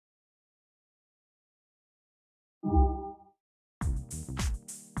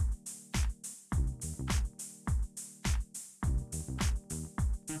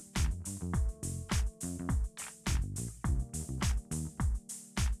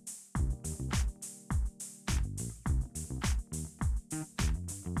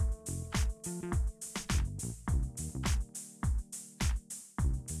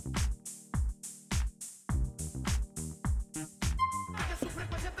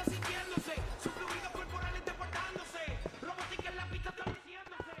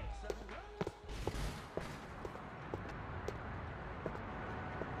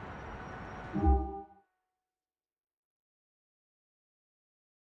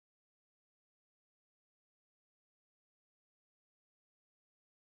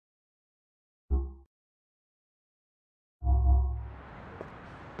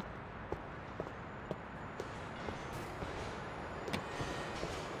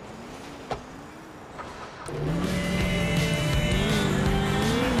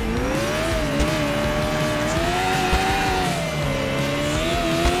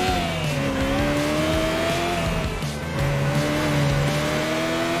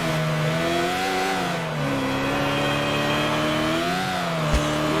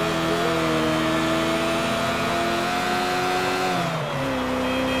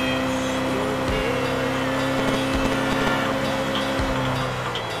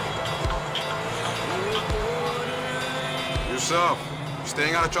What's up? You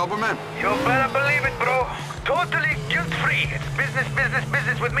staying out of trouble, man? You better believe it, bro. Totally guilt-free. It's business, business,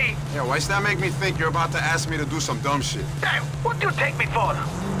 business with me. Yeah, why's that make me think you're about to ask me to do some dumb shit? Hey, what do you take me for?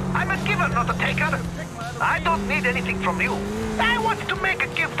 I'm a giver, not a taker. I don't need anything from you. I want to make a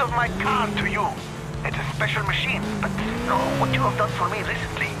gift of my car to you. It's a special machine, but no, what you have done for me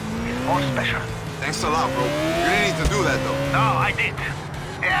recently is more special. Thanks a lot, bro. You didn't need to do that, though. No, I did.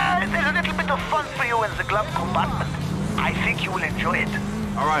 Yeah, there's a little bit of fun for you in the glove compartment. I think you will enjoy it.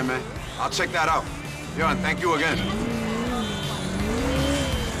 All right, man. I'll check that out. Yo, and thank you again.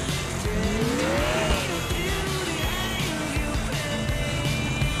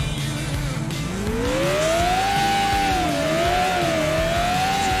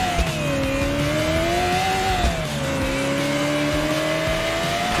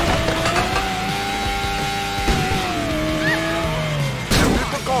 If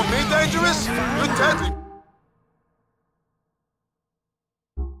people call me dangerous, you're deadly.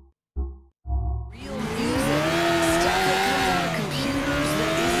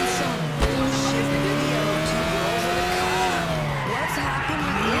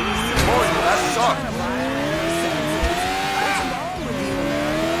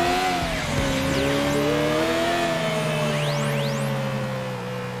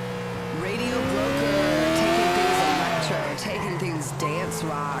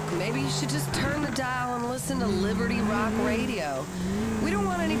 Rock. Maybe you should just turn the dial and listen to Liberty Rock Radio. We don't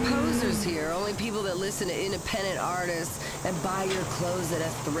want any posers here, only people that listen to independent artists and buy your clothes at a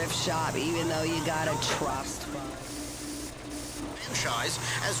thrift shop, even though you got a trust fund. Franchise,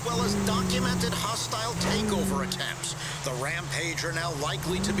 as well as documented hostile takeover attempts. The Rampage are now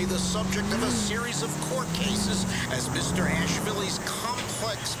likely to be the subject of a series of court cases as Mr. Ashville's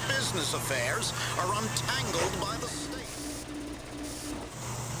complex business affairs are untangled by the state.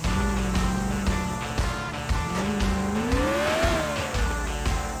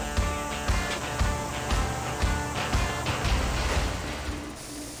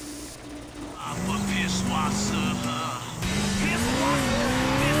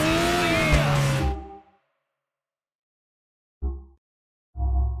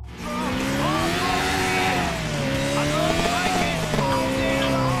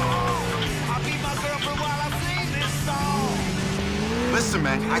 Listen,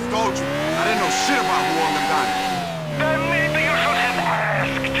 man, I told you. I didn't know shit about who owned them diamonds. Then maybe you should have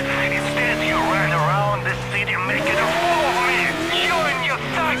asked. Instead, you ran around the city making a fool of me. You and your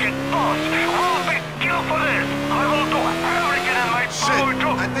target boss will be killed for this. I will do everything in my power to...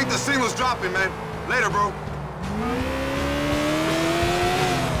 I think the signal's dropping, man. Later, bro.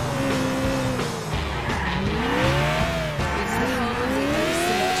 It's the home of the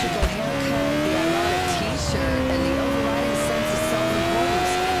asymmetrical haircut, the ironic t-shirt, and the overriding sense of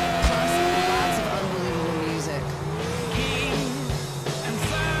self-importance, plus lots of unbelievable music. King and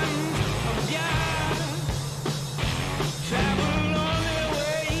son of Jah travel on their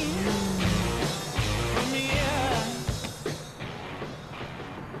way from here.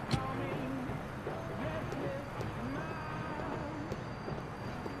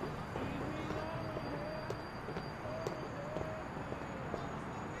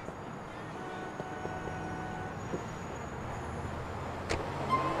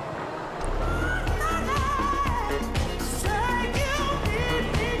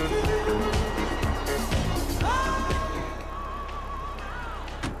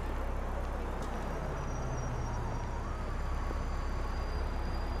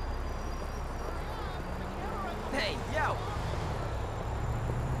 Hey, yo!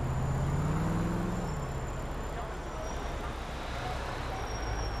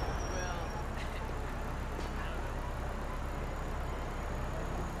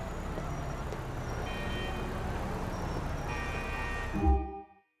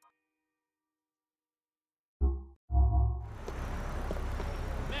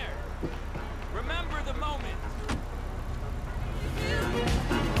 Mary, remember the moment.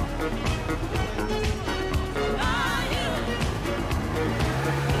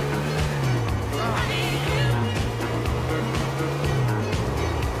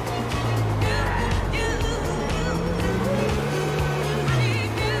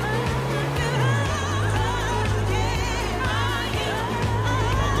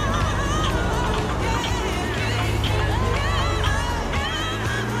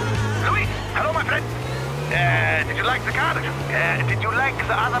 Louis, hello, my friend. Did you like the car? Did you like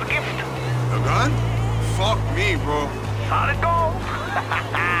the other gift? The gun? Fuck me, bro. Solid gold.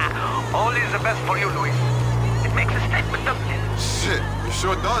 Only the best for you, Louis. It makes a statement, doesn't it? Shit, it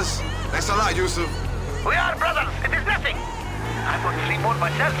sure does. Thanks a lot, Yusuf. We are brothers. It is nothing. I'm on 3 more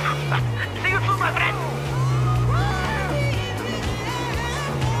myself. See you soon, my friend.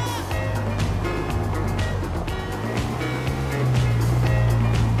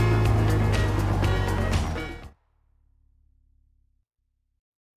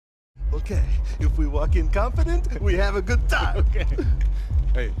 Okay, if we walk in confident, we have a good time. Okay.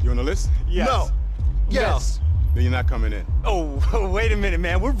 Hey, you on the list? Yes. No. Yes. Then you're not coming in. Oh, wait a minute,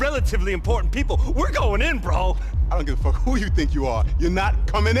 man. We're relatively important people. We're going in, bro. I don't give a fuck who you think you are. You're not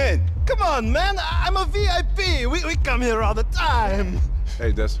coming in. Come on, man. I'm a VIP. We come here all the time.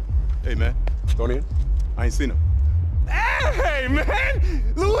 Hey, Des. Hey, man. Going in? I ain't seen him. Hey,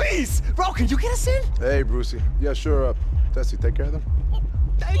 man! Luis! Bro, can you get us in? Hey, Brucey. Yeah, sure. Tessie, take care of them.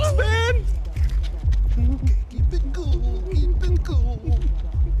 Thanks, man! Okay, keep it cool, keep it cool.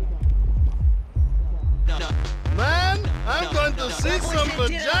 Man, I'm going to see some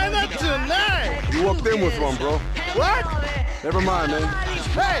vagina tonight! You walked in with one, bro. What? Never mind, man.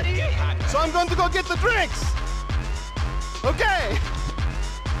 Hey! So I'm going to go get the drinks! Okay!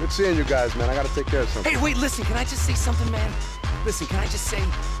 Good seeing you guys, man. I gotta take care of something. Hey, wait, listen, can I just say something, man? Listen, can I just say,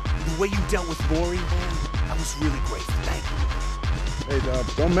 the way you dealt with Maury, man, I was really grateful. Thank you. Hey,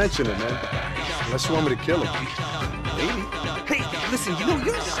 don't mention it, man. Unless you want me to kill him. Maybe. Hey, listen, you know,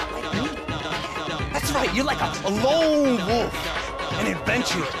 you're not like me. That's right, you're like a lone wolf. An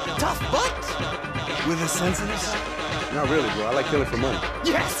adventurer. Tough, but with a sensitive side. Not really, bro. I like killing for money.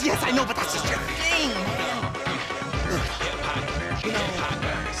 Yes, I know, but that's just your thing, man. Look, you know...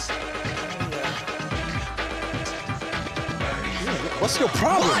 What's your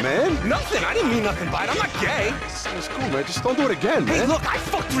problem, man? Nothing. I didn't mean nothing by it. I'm not gay. It's cool, man. Just don't do it again, man. Hey, look, I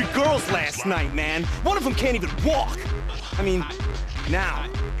fucked 3 girls last night, man. One of them can't even walk. I mean, now.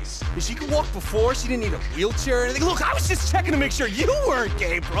 If she could walk before, she didn't need a wheelchair or anything. Look, I was just checking to make sure you weren't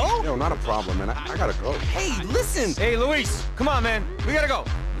gay, bro. Yo, not a problem, man. I gotta go. Hey, listen. Hey, Luis, come on, man. We gotta go.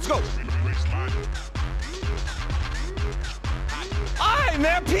 Let's go. All right,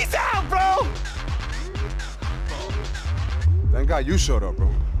 man. Peace out, bro. Thank God you showed up, bro.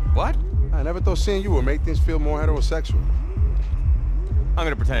 What? I never thought seeing you would make things feel more heterosexual. I'm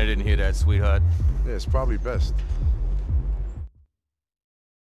gonna pretend I didn't hear that, sweetheart. Yeah, it's probably best.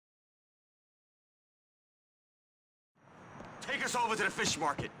 Take us over to the fish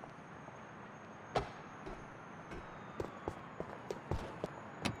market.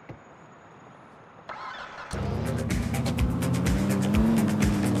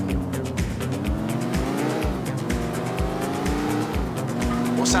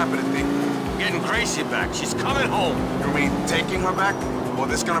 What's happening, D? Getting Gracie back. She's coming home. You mean taking her back? Or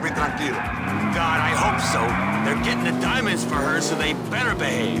this gonna be tranquilo? God, I hope so. They're getting the diamonds for her, so they better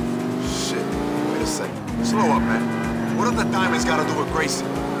behave. Shit. Wait a second. Slow up, man. What have the diamonds got to do with Gracie?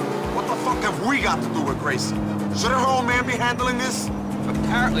 What the fuck have we got to do with Gracie? Shouldn't her old man be handling this?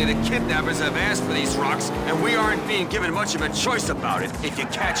 Apparently, the kidnappers have asked for these rocks, and we aren't being given much of a choice about it, if you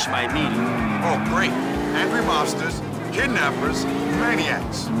catch my meaning. Oh, great. Angry mobsters, kidnappers,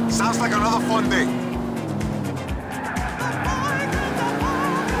 maniacs. Sounds like another fun day.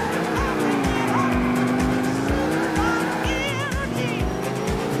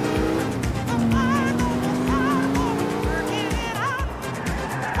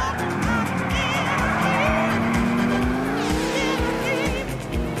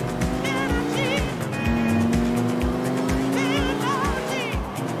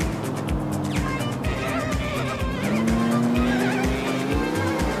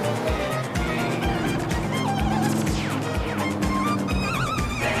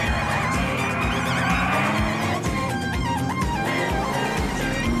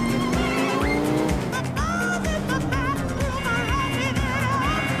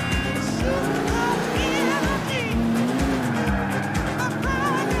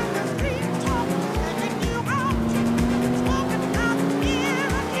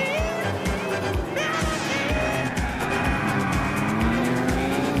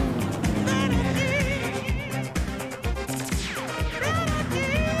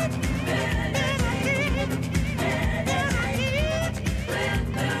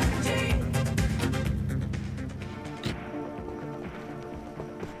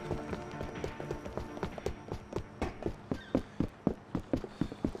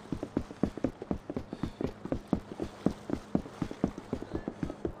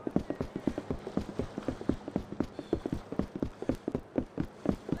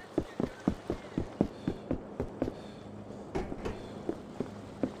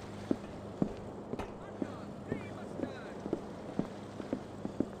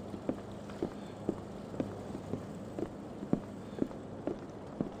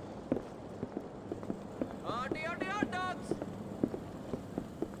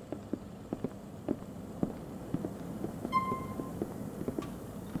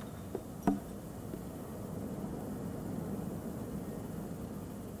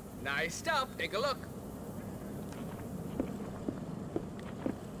 Nice stuff. Take a look.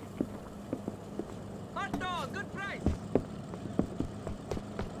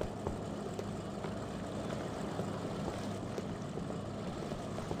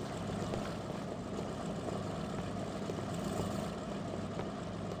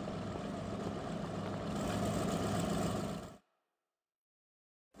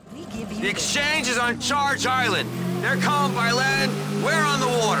 The exchange is on Charge Island. They're coming by land, we're on the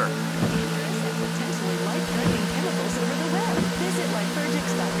water. Potentially life-threatening chemicals over the web. Visit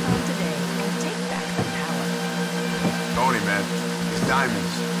lifeurgix.com today and take back the power. Tony, man. These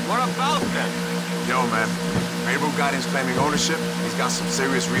diamonds. What about them? Yo, man. Rainbow Guardian's claiming ownership. He's got some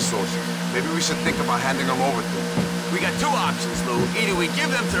serious resources. Maybe we should think about handing them over to him. We got two options, Lou. Either we give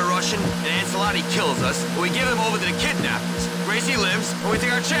them to the Russian and Ancelotti kills us, or we give them over to the kidnappers. Gracie lives, or we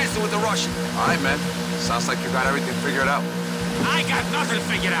take our chances with the Russian. All right, man. Sounds like you got everything figured out. I got nothing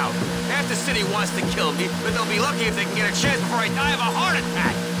figured out. Half the city wants to kill me, but they'll be lucky if they can get a chance before I die of a heart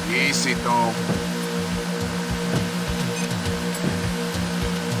attack. Easy, Tom.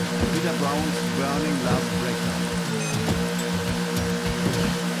 Peter Brown's burning love breakup.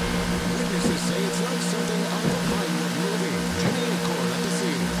 Witnesses say it's like something out of a Vinewood movie. Jimmy and Cord at the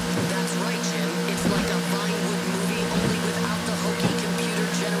scene. That's right, Jim. It's like a Vinewood movie, only without the hokey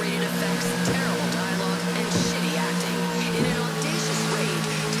computer-generated effects, terrible dialogue, and shitty acting. In an audacious raid,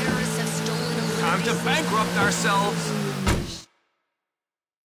 terrorists have stolen a Time to bankrupt ourselves.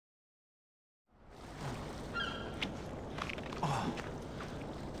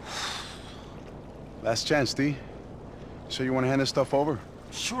 Last chance, D. So you want to hand this stuff over?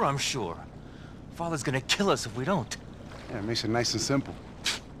 Sure, I'm sure. Father's gonna kill us if we don't. Yeah, it makes it nice and simple.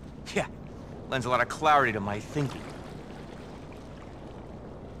 Yeah, lends a lot of clarity to my thinking.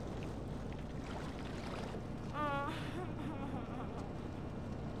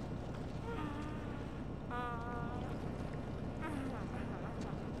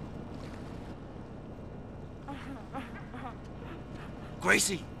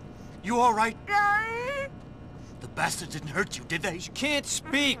 Gracie, you all right? The bastards didn't hurt you, did they? She can't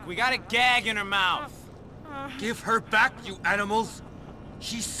speak. We got a gag in her mouth. Give her back, you animals.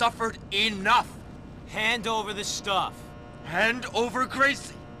 She suffered enough. Hand over the stuff. Hand over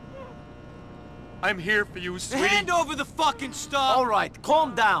Gracie. I'm here for you, sweetie. Hand over the fucking stuff! All right,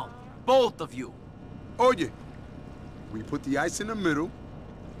 calm down. Both of you. Oye, we put the ice in the middle,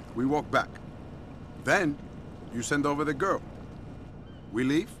 we walk back. Then, you send over the girl. We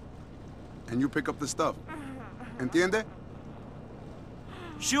leave, and you pick up the stuff. Entiende?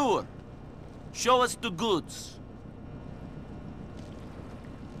 Sure. Show us the goods.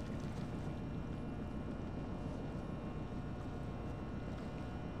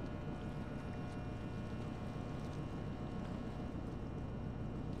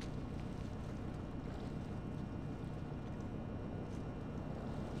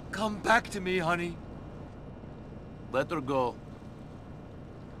 Come back to me, honey. Let her go.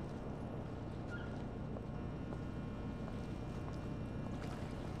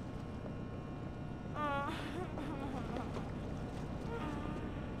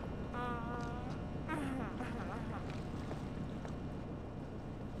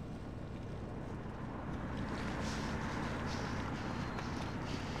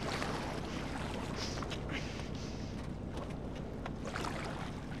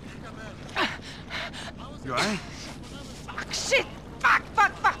 You alright? Fuck, shit! Fuck,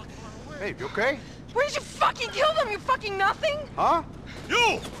 fuck, fuck! Hey, you okay? Where did you fucking kill them, you fucking nothing? Huh?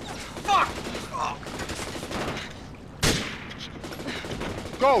 You! Fuck!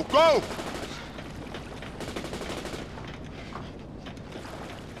 Go, go!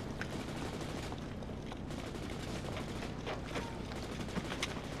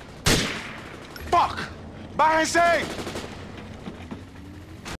 Fuck! Bájense!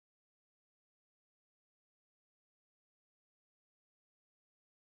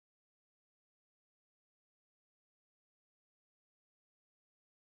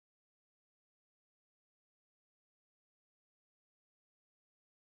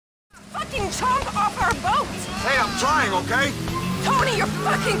 Fucking chomp off our boat! Hey, I'm trying, okay? Tony, you're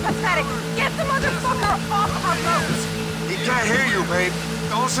fucking pathetic! Get the motherfucker off our boat! He can't hear you, babe.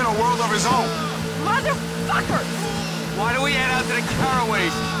 Don's in a world of his own. Motherfucker! Why do we head out to the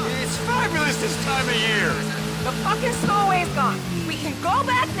Caraways? It's fabulous this time of year. The fucking stowaway's gone. We can go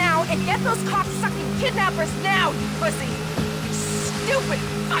back now and get those cock-sucking kidnappers now, you pussy! Stupid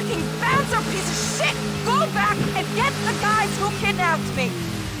fucking bouncer piece of shit! Go back and get the guys who kidnapped me!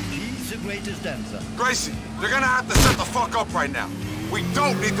 He's the greatest dancer. Gracie, you're gonna have to shut the fuck up right now. We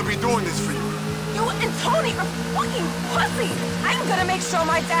don't need to be doing this for you. You and Tony are fucking pussies! I'm gonna make sure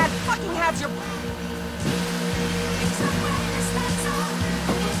my dad fucking has your...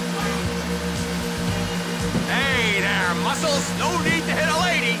 Hey there, muscles. No need to hit a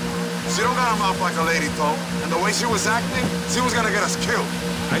lady. She don't got a mouth like a lady, Tom. And the way she was acting, she was gonna get us killed.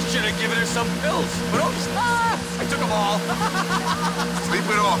 I should have given her some pills, but oops, I took them all. Sleep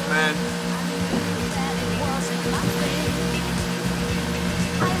it off, man.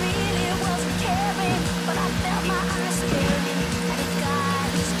 I really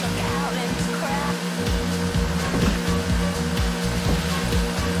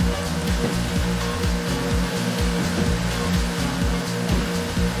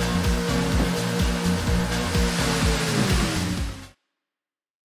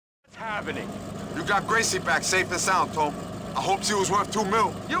got Gracie back safe and sound, Tom. I hope she was worth $2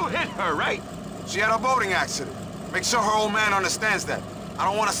 million. You hit her, right? She had a boating accident. Make sure her old man understands that. I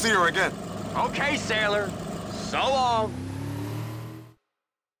don't want to see her again. Okay, sailor. So long.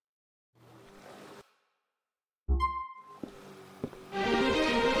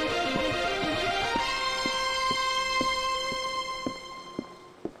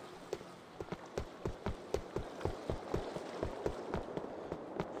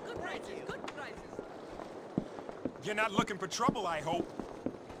 You're not looking for trouble, I hope.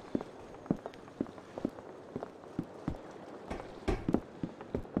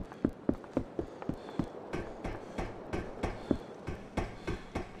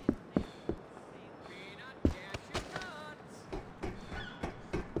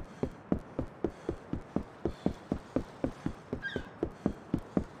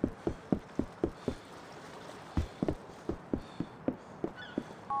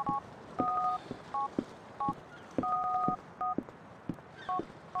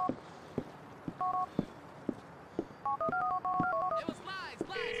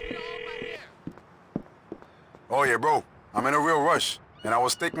 Oh yeah, bro. I'm in a real rush, and I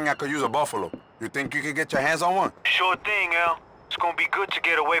was thinking I could use a buffalo. You think you could get your hands on one? Sure thing, Al. It's gonna be good to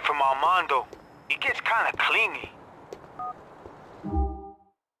get away from Armando. He gets kinda clingy.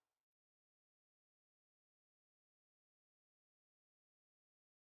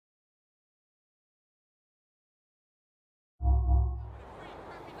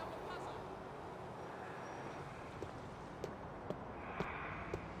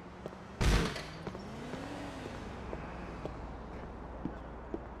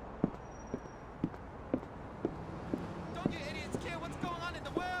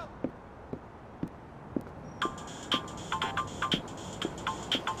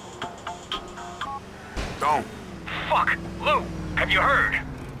 Don't. Fuck! Lou, have you heard?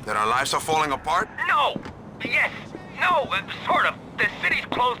 That our lives are falling apart? No! Yes! No! Sort of. The city's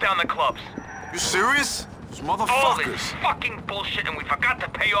closed down the clubs. You serious? These All motherfuckers. this fucking bullshit, and we forgot to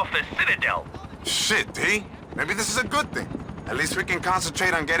pay off the Citadel. Shit, D. Maybe this is a good thing. At least we can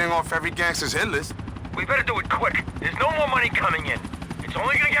concentrate on getting off every gangster's hit list. We better do it quick. There's no more money coming in. It's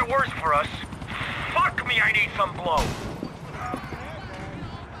only gonna get worse for us. Fuck me, I need some blow.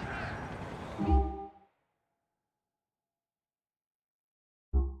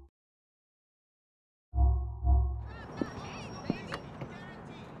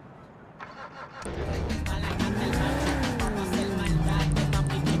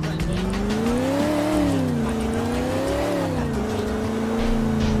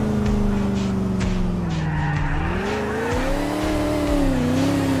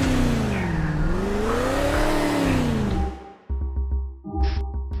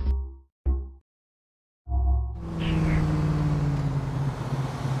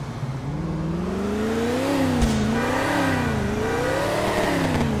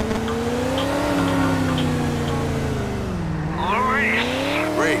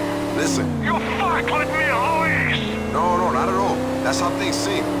 Listen. You fuck with me, Luis! No, not at all. That's how things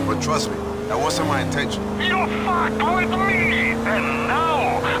seem. But trust me, that wasn't my intention. You fucked with me! And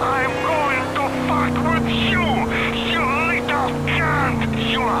now I'm going to fuck with you! You little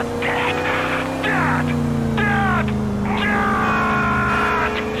cunt! You are dead! Dead! Dead!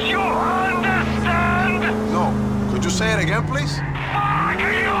 Dead! You understand? No. Could you say it again, please? Fuck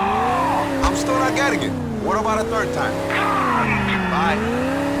you! I'm still not getting it. What about a third time? Cunt! Bye.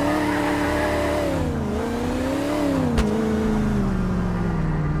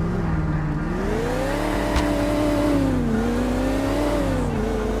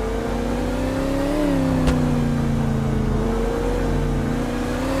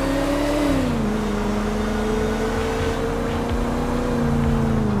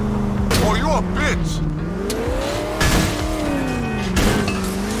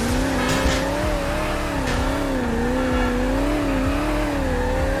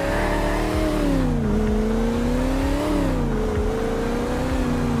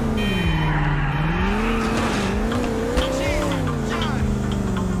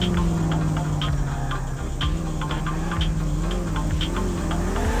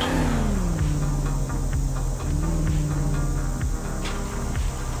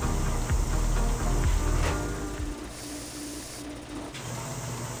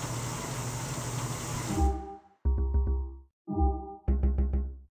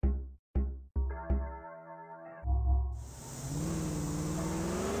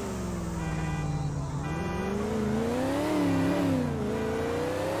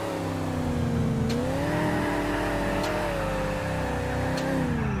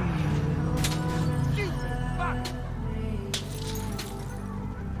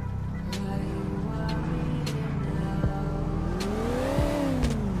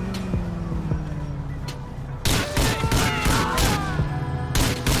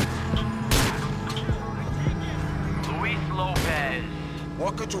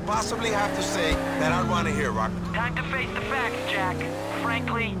 possibly have to say that I'd want to hear, Rock? Time to face the facts, Jack.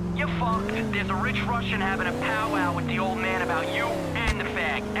 Frankly, you're fucked. There's a rich Russian having a powwow with the old man about you and the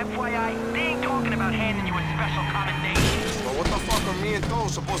fag. FYI, they ain't talking about handing you a special commendation. But what the fuck are me and Toe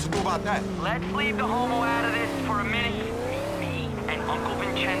supposed to do about that? Let's leave the homo out of this for a minute. Meet me and Uncle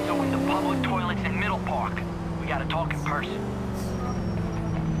Vincenzo in the public toilets in Middle Park. We gotta talk in person.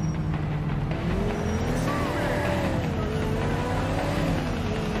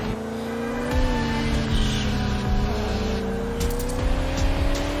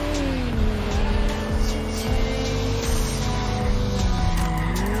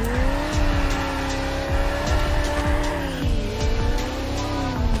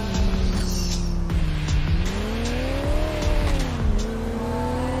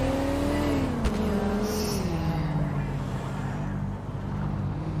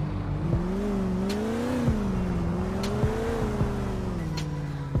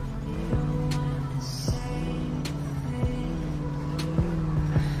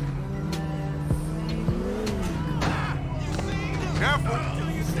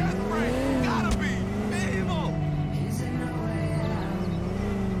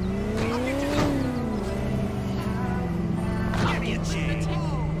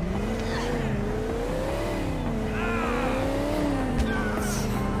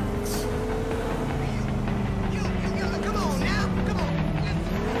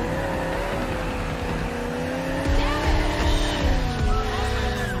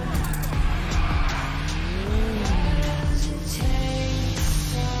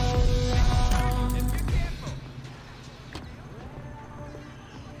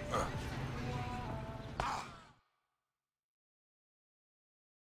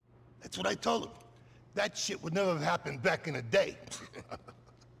 That's what I told him. That shit would never have happened back in the day.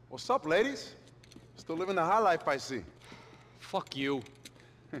 What's up, ladies? Still living the high life, I see. Fuck you.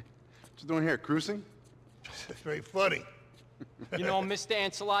 What you doing here, cruising? It's very funny. You know, Mr.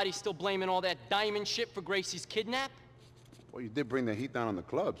 Ancelotti's still blaming all that diamond shit for Gracie's kidnap? Well, you did bring the heat down on the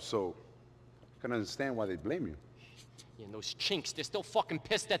club, so I can understand why they blame you. Yeah, and those chinks, they're still fucking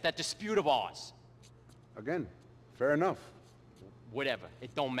pissed at that dispute of ours. Again, fair enough. Whatever,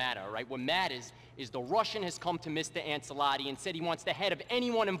 it don't matter, all right? What matters is the Russian has come to Mr. Ancelotti and said he wants the head of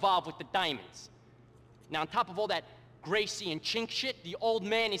anyone involved with the diamonds. Now, on top of all that Gracie and chink shit, the old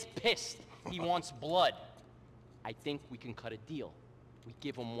man is pissed. He wants blood. I think we can cut a deal. We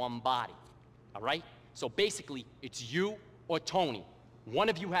give him one body, all right? So basically, it's you or Tony. One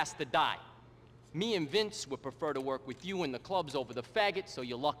of you has to die. Me and Vince would prefer to work with you in the clubs over the faggot, so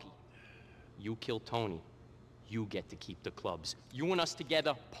you're lucky. You kill Tony. You get to keep the clubs. You and us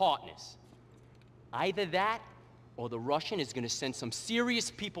together, partners. Either that, or the Russian is gonna send some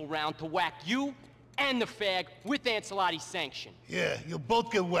serious people round to whack you and the fag with Ancelotti's sanction. Yeah, you'll both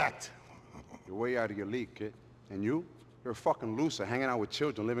get whacked. You're way out of your league, kid. And you're a fucking loser hanging out with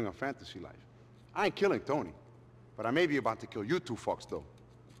children living a fantasy life. I ain't killing Tony, but I may be about to kill you two fucks, though.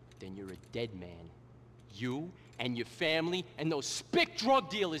 Then you're a dead man. You and your family and those spick drug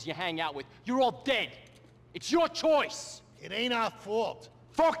dealers you hang out with, you're all dead. It's your choice. It ain't our fault.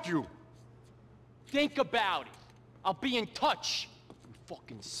 Fuck you. Think about it. I'll be in touch, you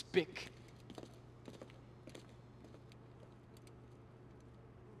fucking spick.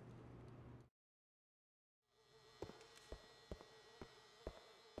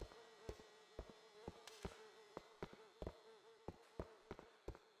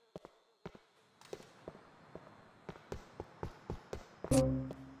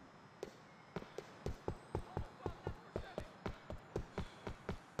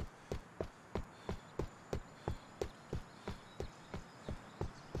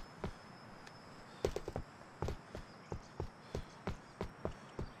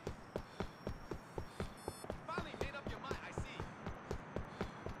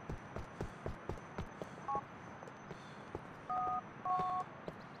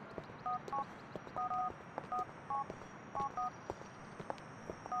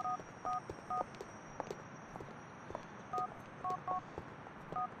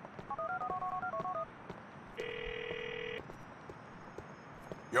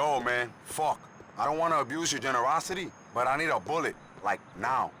 Yo, man, fuck. I don't want to abuse your generosity, but I need a bullet, like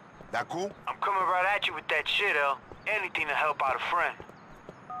now. That cool? I'm coming right at you with that shit, El. Anything to help out a friend.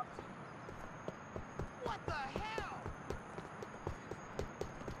 What the hell?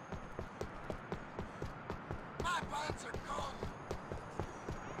 My bullets are gone.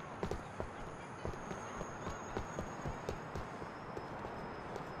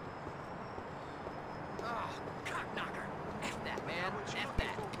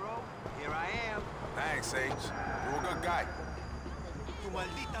 Here I am. Thanks, Sage. You're a good guy.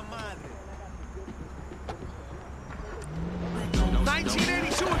 maldita madre.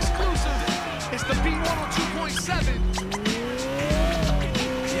 1982 exclusive. It's the B102.7.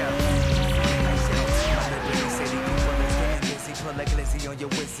 On your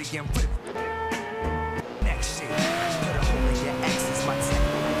whiskey and rip. Next shit, put a hole in your exes, my tech.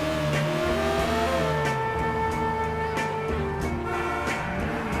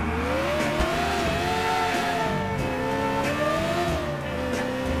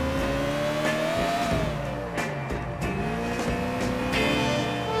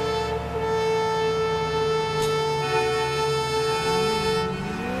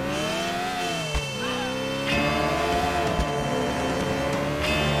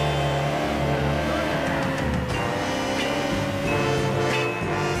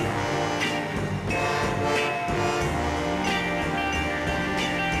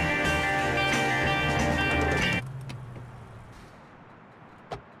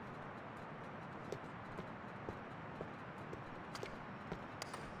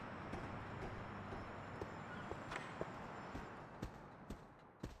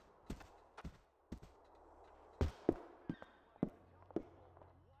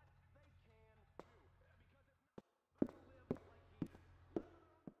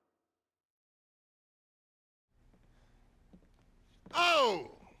 Oh!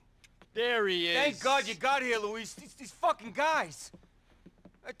 There he is. Thank God you got here, Luis. These fucking guys.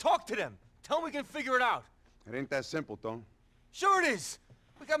 Talk to them. Tell them we can figure it out. It ain't that simple, Tom. Sure it is.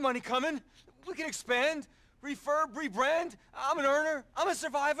 We got money coming. We can expand, refurb, rebrand. I'm an earner. I'm a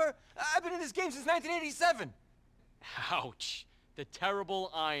survivor. I've been in this game since 1987. Ouch. The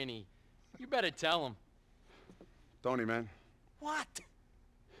terrible irony. You better tell him. Tony, man. What?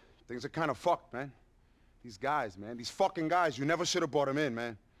 Things are kind of fucked, man. These guys, man. These fucking guys. You never should have brought them in,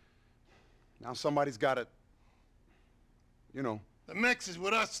 man. Now somebody's got it. You know. The mix is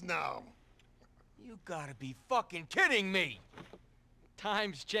with us now. You gotta be fucking kidding me.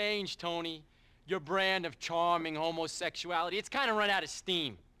 Times change, Tony. Your brand of charming homosexuality, it's kind of run out of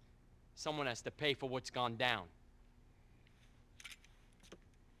steam. Someone has to pay for what's gone down.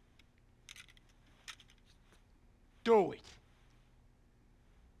 Do it.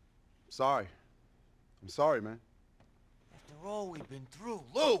 Sorry. I'm sorry, man. After all we've been through,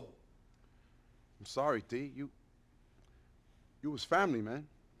 Lou! I'm sorry, T. You was family, man.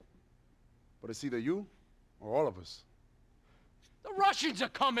 But it's either you or all of us. The Russians are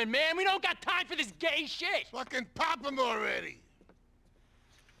coming, man. We don't got time for this gay shit. Fucking pop them already.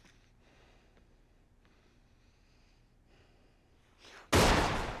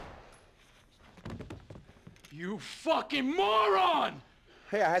 You fucking moron!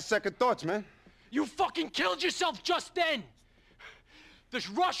 Hey, I had second thoughts, man. You fucking killed yourself just then. There's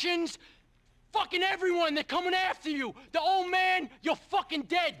Russians, fucking everyone, they're coming after you. The old man, you're fucking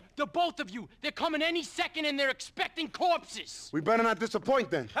dead. The both of you. They're coming any second and they're expecting corpses. We better not disappoint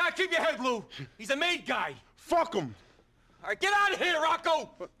then. Ah, keep your head, Lou. He's a made guy. Fuck him. All right, get out of here, Rocco.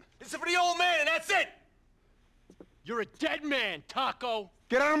 This is for the old man, and that's it. You're a dead man, Taco.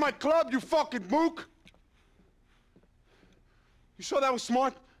 Get out of my club, you fucking mook. You sure that was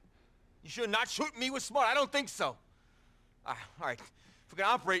smart? You sure not shooting me was smart? I don't think so. All right. If we're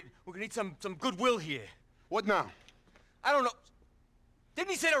gonna operate, we're gonna need some goodwill here. What now? I don't know.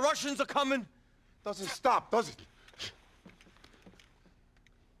 Didn't he say the Russians are coming? Doesn't stop, does it?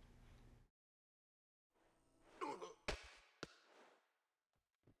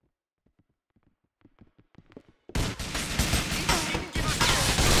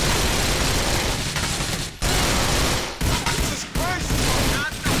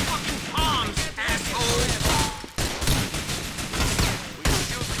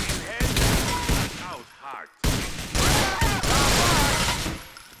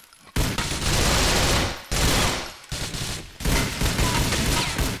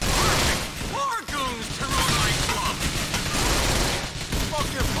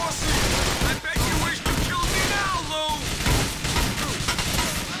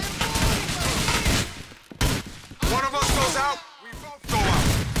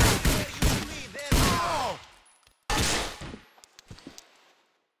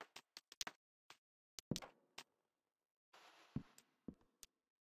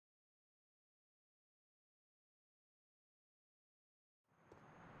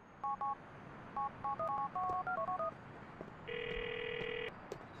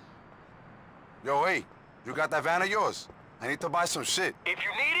 Yo, hey, you got that van of yours? I need to buy some shit. If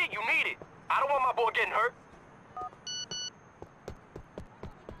you need it, you need it. I don't want my boy getting hurt.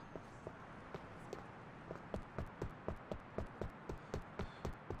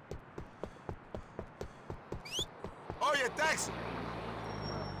 Oh, yeah, thanks.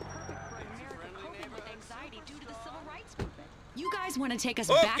 guys want to take us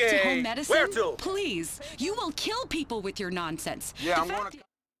back to home medicine? Where to? Please. You will kill people with your nonsense. Yeah, I'm gonna...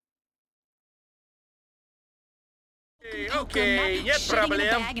 Okay, yeah, shitting in a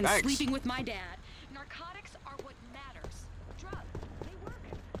problem. bag and Thanks. sleeping with my dad. Narcotics are what matters. Drugs, they work.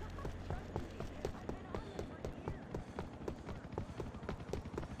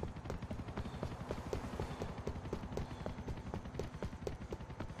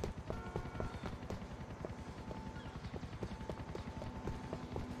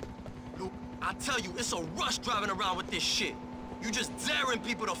 Look, I tell you, it's a rush driving around with this shit. You just daring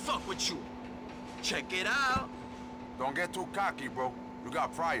people to fuck with you. Check it out. Don't get too cocky, bro. You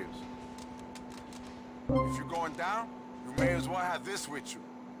got priors. If you're going down, you may as well have this with you.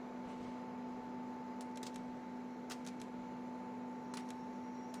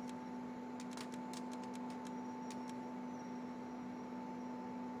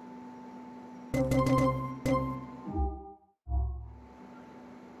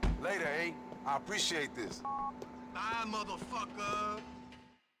 Later, eh? I appreciate this. Bye, motherfucker.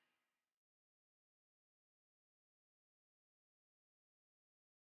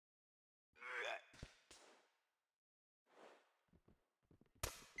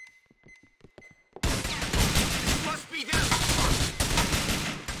 Must be them.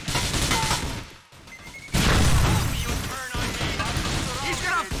 You turn on me. He's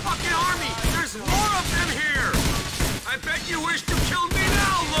got a fucking army. There's more of them here. I bet you wish to kill me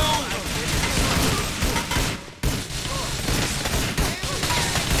now, Lou.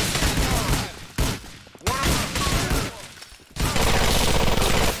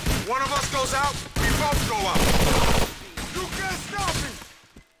 One of us goes out, we both go out. You can't stop me!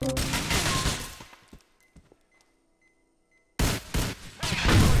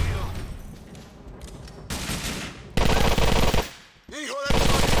 Hijo de tu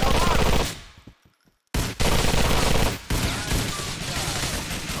madre!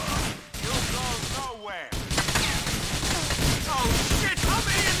 You go nowhere! Oh shit, how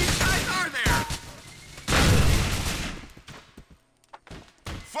many of these guys are there?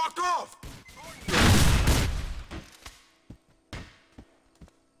 Fuck off!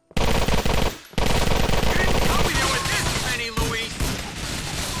 You didn't tell me there were this many, Luis.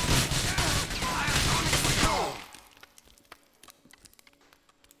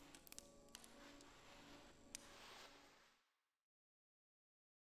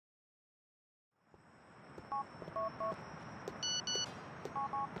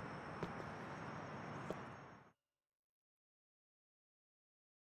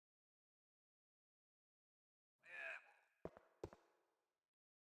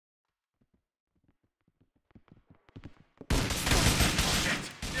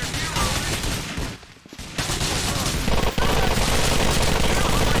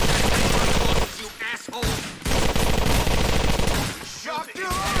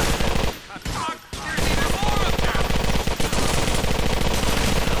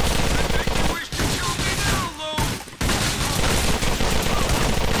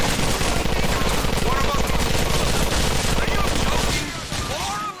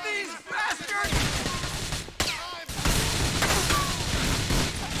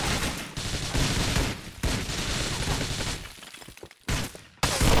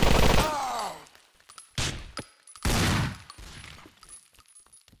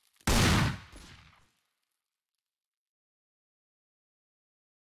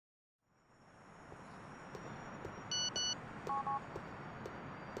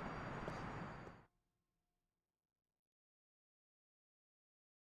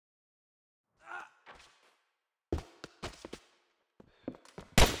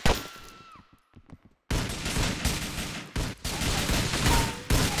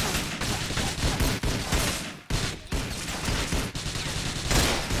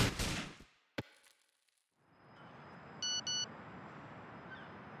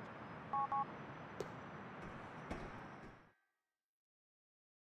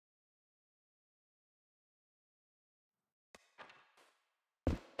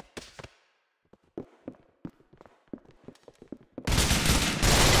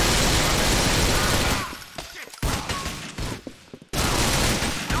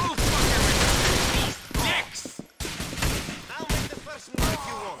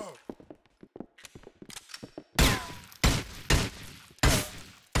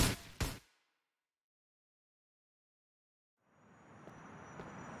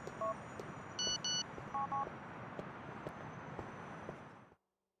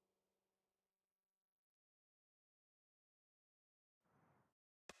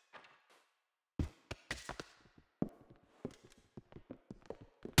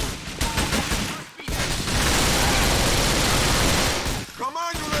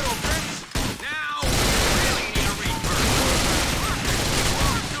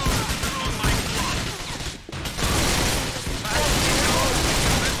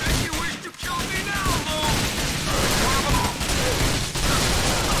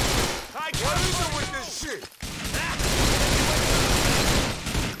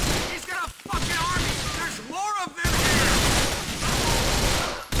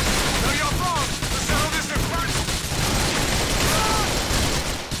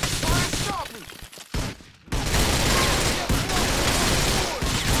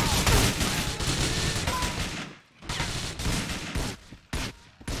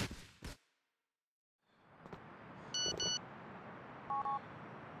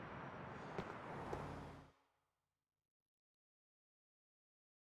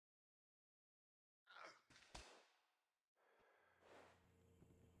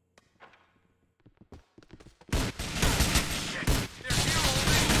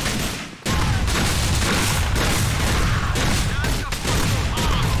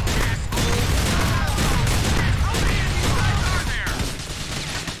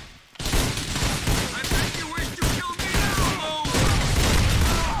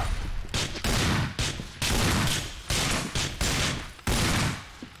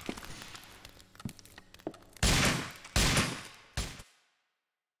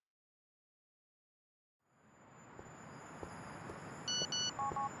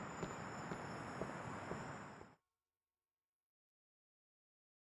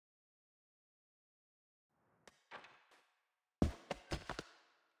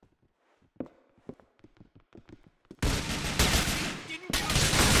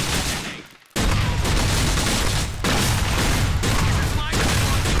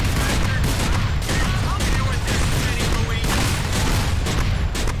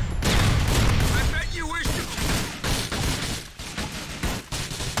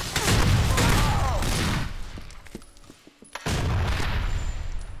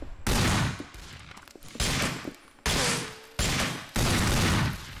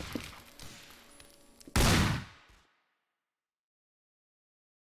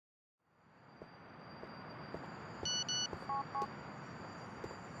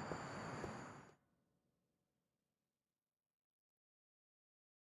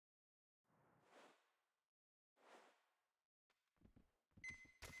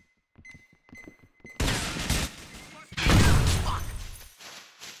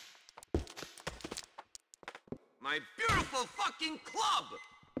 My beautiful fucking club!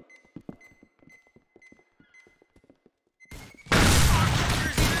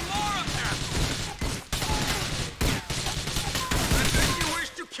 There's even more of them! I bet you wish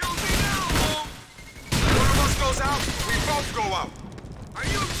to kill me now, Mo! One of us goes out, we both go out. Are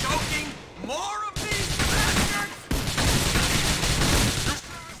you joking? More of these bastards?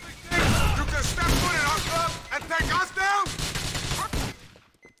 You can step foot in our club and take us down?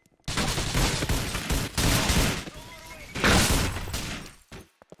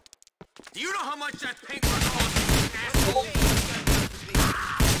 Do you know how much that paint will cost, you asshole?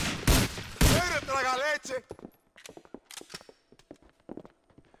 Mira, traga leche.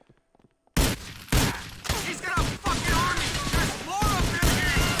 He's got a fucking army! There's more of them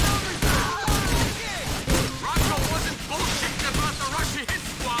here! Rocco wasn't bullshitting about the Russian hit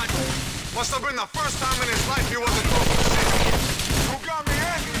squad! Must have been the first time in his life he wasn't talking shit. You got me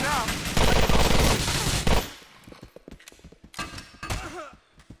angry now.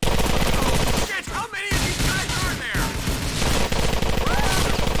 Shit, how many of these guys are there?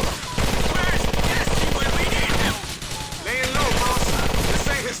 Where's Jesse when we need him? Laying low, boss. This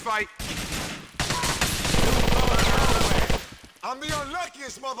ain't his fight. I'm the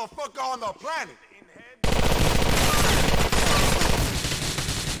unluckiest motherfucker on the planet.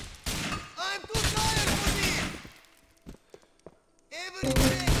 I'm too tired for this! Every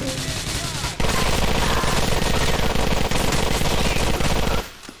day,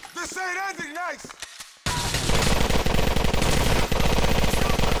 This ain't ending nice!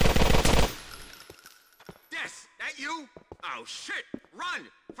 Des, that you? Oh, shit! Run!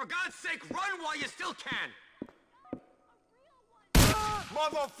 For God's sake, run while you still can!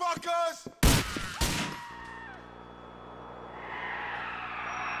 Motherfuckers!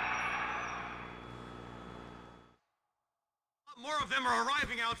 More of them are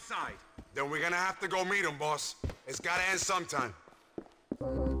arriving outside. Then we're gonna have to go meet him, boss. It's gotta end sometime.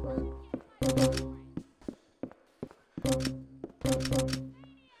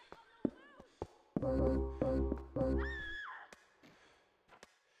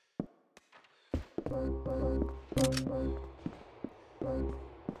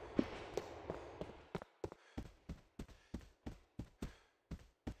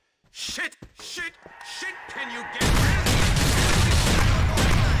 Shit! Shit! Shit! Can you get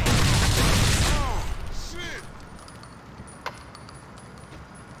Oh, shit!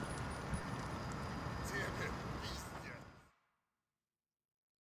 Damn it,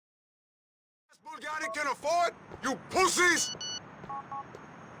 Bulgari can afford? You pussies!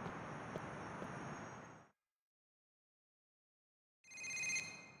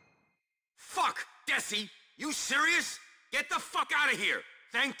 Fuck! Desi! You serious? Get the fuck out of here!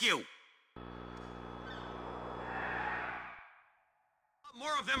 Thank you!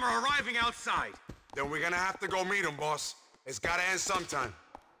 More of them are arriving outside. Then we're gonna have to go meet him, boss. It's gotta end sometime.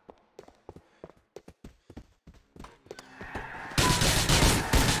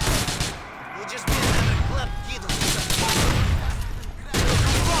 We'll just be another club kid who's a You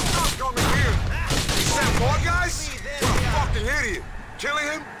fucked up coming here! He sent more guys? You're a fucking idiot! Killing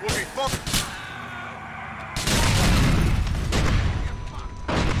him will be fucking...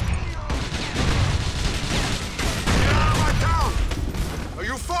 Get out of my town! Are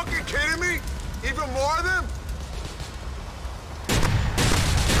you fucking kidding me? Even more of them?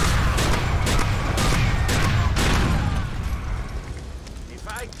 If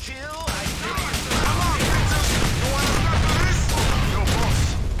I kill, I Come on, bitches! You wanna start for this? Yo, boss,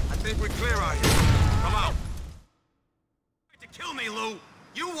 I think we're clear out here. Come out. To kill me, Lou!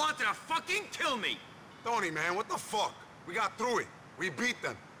 You wanted to fucking kill me! Tony, man, what the fuck? We got through it. We beat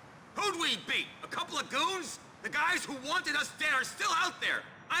them. Who'd we beat? A couple of goons? The guys who wanted us dead are still out there.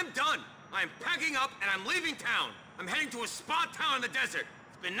 I'm done. I'm packing up and I'm leaving town. I'm heading to a spa town in the desert.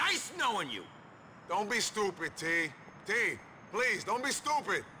 It's been nice knowing you. Don't be stupid, T. T, please, don't be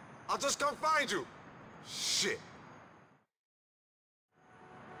stupid. I'll just come find you. Shit.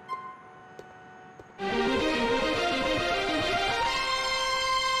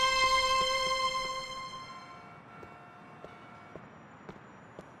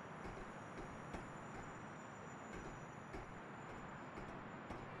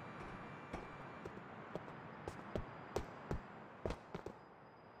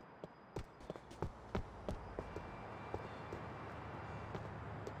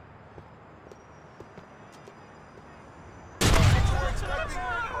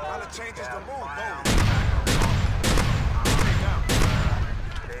 Kinda changes the mood, don't it?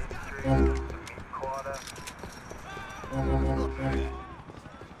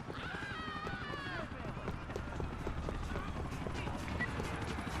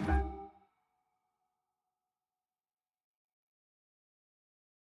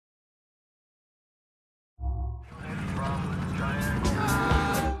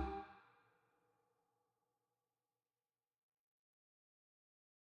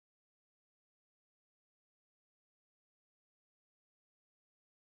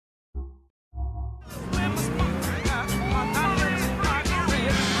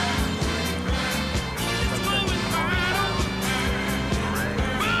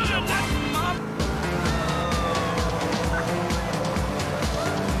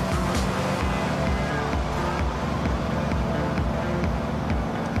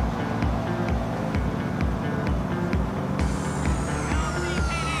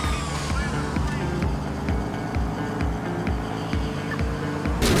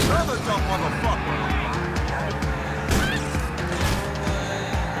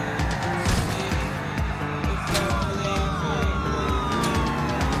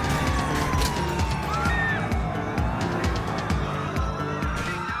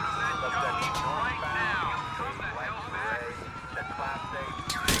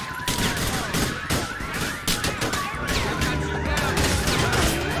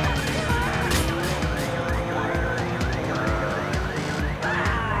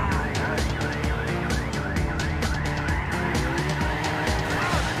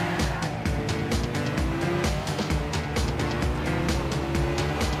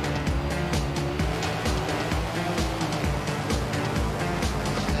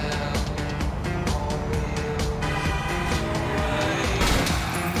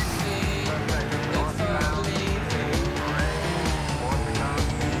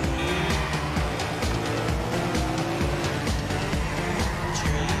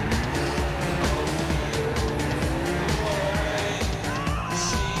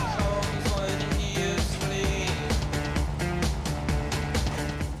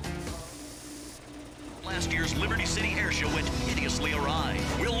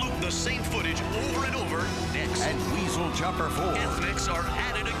 Chopper 4. Ethnics are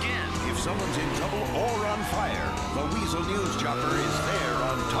at it again. If someone's in trouble or on fire, the Weasel News Chopper is there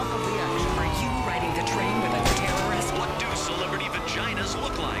on top of the action. Are you riding the train with a terrorist? What do celebrity vaginas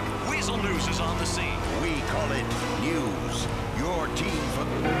look like? Weasel News is on the scene. We call it News. Your team for...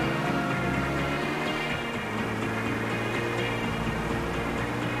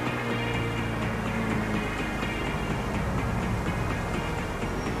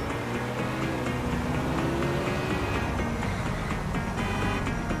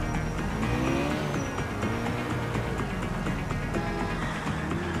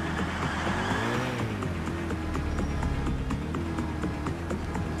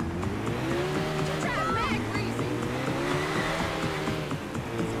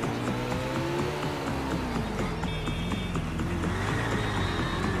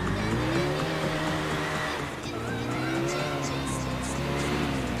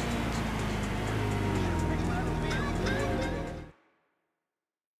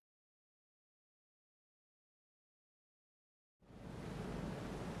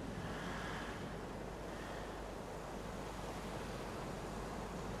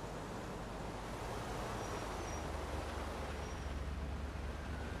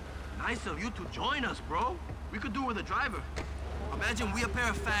 Nice of you to join us, bro. We could do with a driver. Imagine we a pair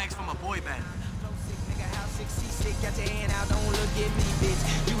of fags from a boy band.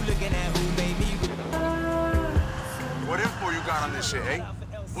 What info you got on this shit, eh?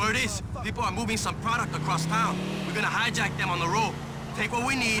 Word is, people are moving some product across town. We're gonna hijack them on the road, take what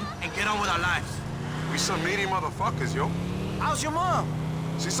we need, and get on with our lives. We some needy motherfuckers, yo. How's your mom?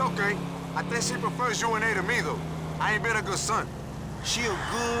 She's okay. I think she prefers you and A to me, though. I ain't been a good son. She a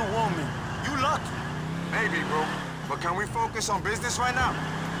good woman. You lucky. Maybe, bro. But can we focus on business right now?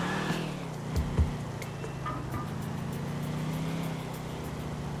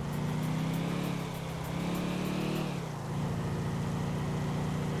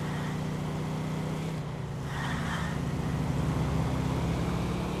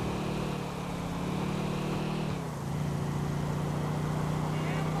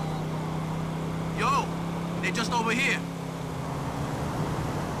 Yo, they're just over here.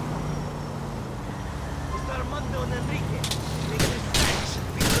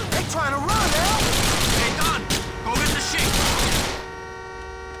 They trying to run now. Hey, Don, go get the shit.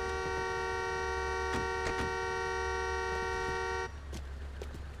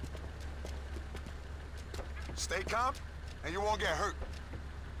 Stay calm, and you won't get hurt.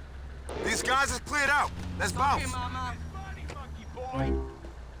 These guys is cleared out. Let's bounce. Okay, mama.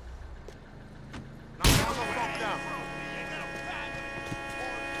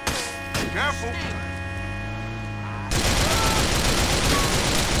 Careful.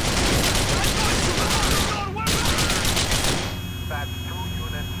 Dispatch 2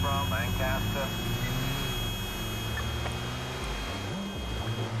 units from Lancaster.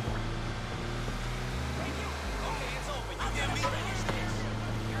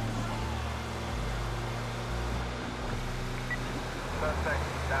 Suspect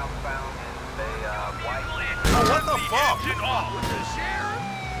southbound in a white... Oh, what the fuck?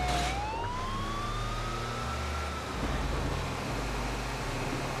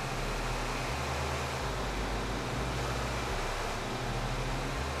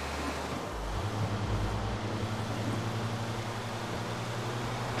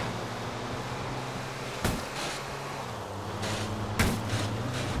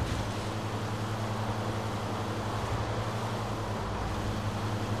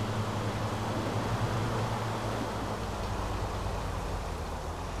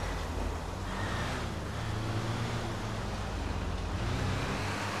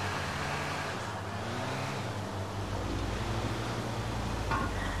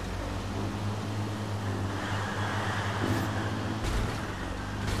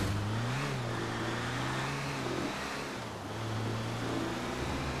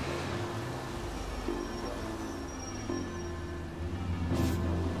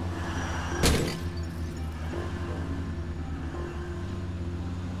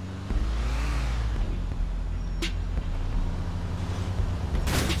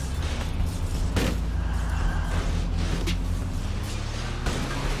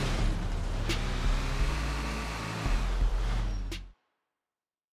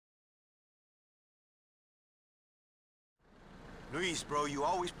 Luis, bro, you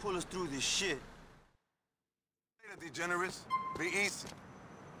always pull us through this shit. Later, degenerates. Be easy.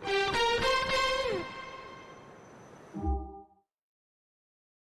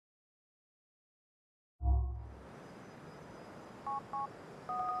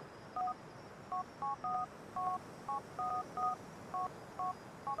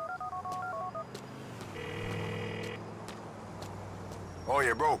 Oh,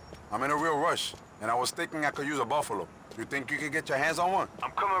 yeah, bro. I'm in a real rush, and I was thinking I could use a buffalo. You think you could get your hands on one?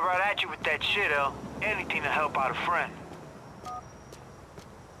 I'm coming right at you with that shit, El. Anything to help out a friend.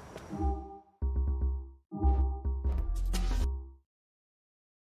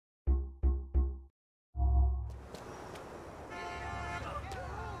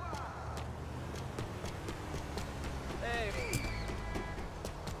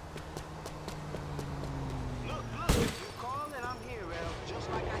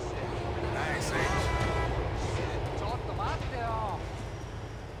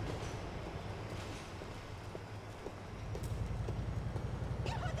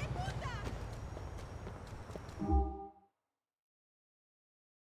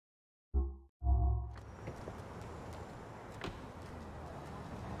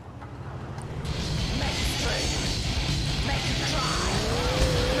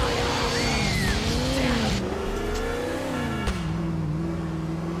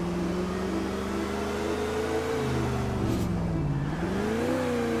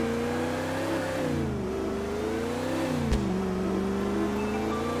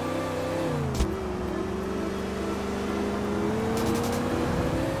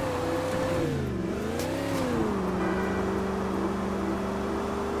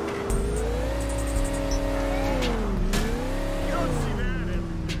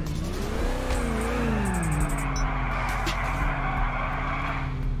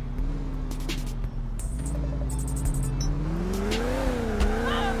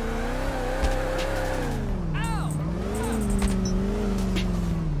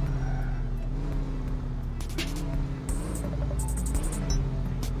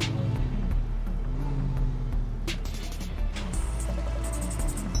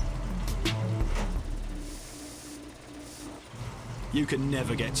 You can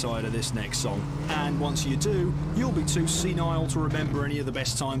never get tired of this next song, and once you do, you'll be too senile to remember any of the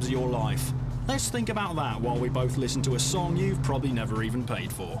best times of your life. Let's think about that while we both listen to a song you've probably never even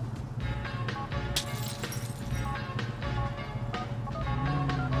paid for.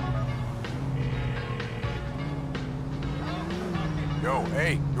 Yo,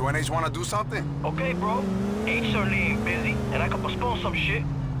 hey, you and H want to do something? Okay, bro. H certainly ain't busy, and I can postpone some shit.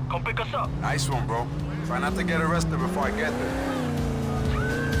 Come pick us up. Nice one, bro. Try not to get arrested before I get there.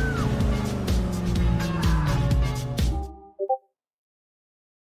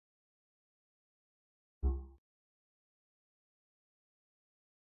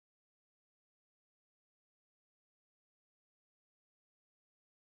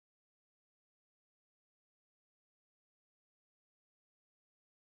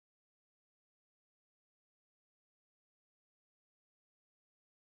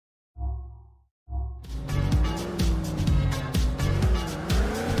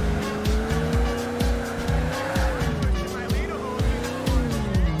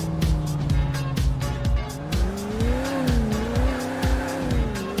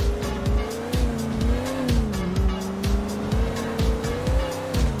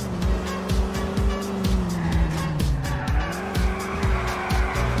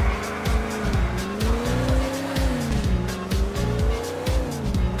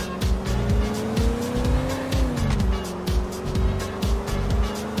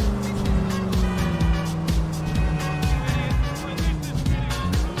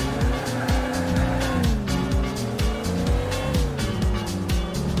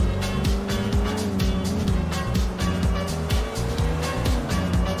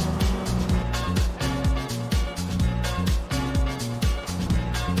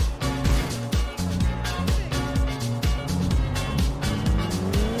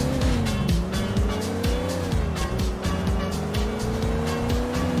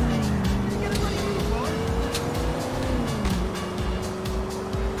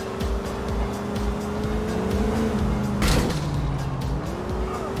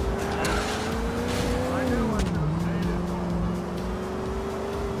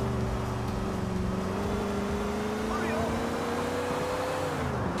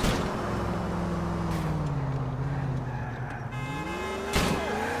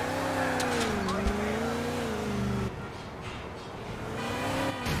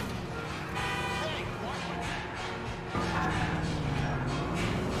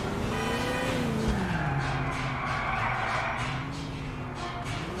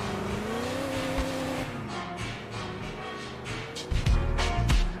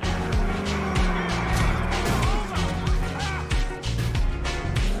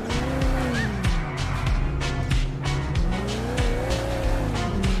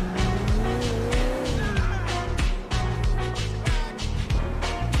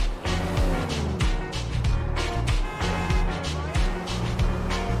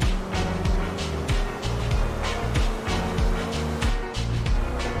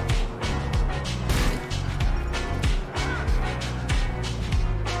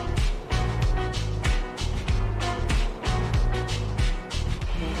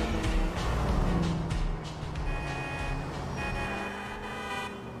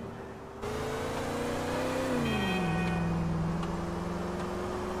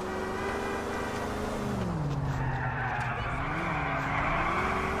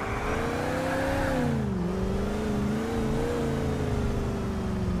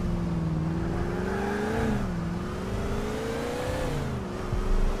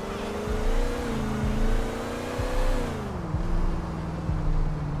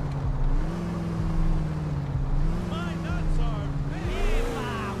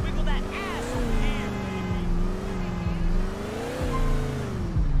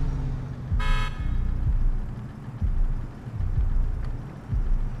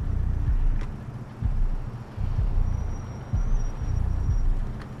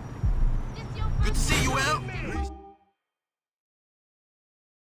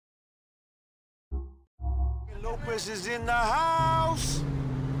 Travis is in the house!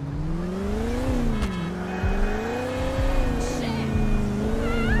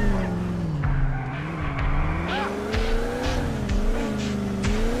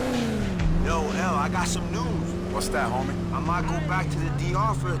 Yo, L, I got some news. What's that, homie? I might go back to the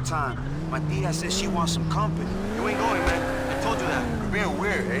DR for a time. My tia says she wants some company. You ain't going, man. I told you that. You're being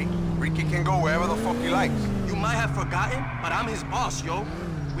weird, eh? Ricky can go wherever the fuck he likes. You might have forgotten, but I'm his boss, yo.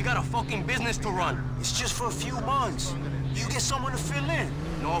 We got a fucking business to run. It's just for a few months. You get someone to fill in.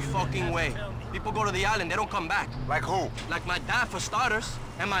 No fucking way. People go to the island, they don't come back. Like who? Like my dad for starters,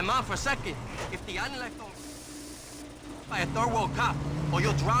 and my mom for second. If the island left on by a third world cop, or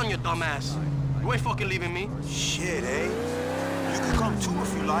you'll drown your dumb ass. You ain't fucking leaving me. Shit, eh? You can come too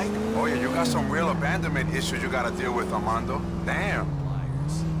if you like. Oh yeah, you got some real abandonment issues you gotta deal with, Armando. Damn.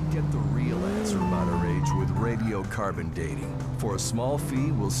 Get the real answer about our age with radiocarbon dating. For a small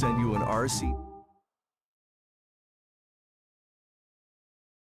fee, we'll send you an RC.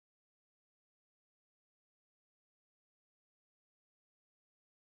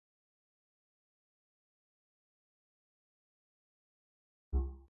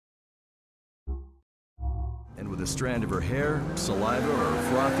 And with a strand of her hair, saliva, or a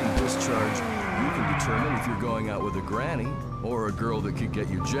frothy discharge, you can determine if you're going out with a granny or a girl that could get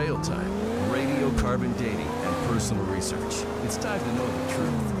you jail time. Radiocarbon dating and personal research. It's time to know the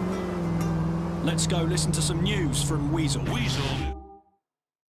truth. Let's go listen to some news from Weasel.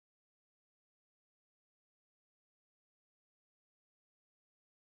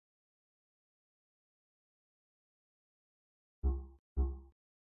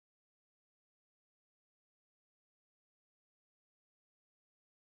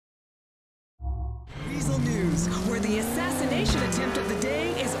 Weasel News, where the assassination attempt of the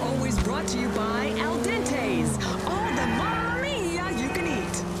day is always brought to you by Al Dente's. All the mamma mia you can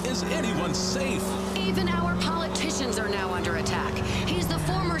eat. Is anyone safe? Even our politicians are now under attack. He's the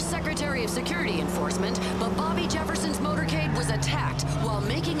former Secretary of Security Enforcement, but Bobby Jefferson's motorcade was attacked while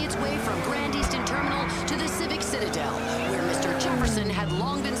making its way from Grand Easton Terminal to the Civic Citadel, where Mr. Jefferson had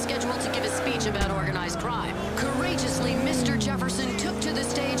long been scheduled to give a speech about organized crime. Courageously, Mr. Jefferson took to the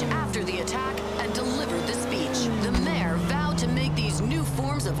stage after the attack and delivered the speech. The mayor vowed to make these new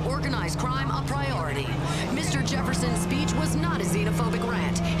forms of organized crime a priority. Mr. Jefferson's speech was not a xenophobic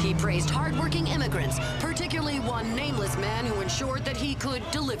rant. He praised hardworking immigrants, particularly one nameless man who ensured that he could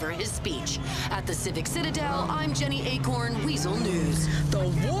deliver his speech. At the Civic Citadel, I'm Jenny Acorn, Weasel News. The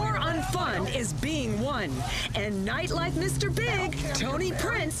war on fun is being won. And Nightlife Mr. Big, Tony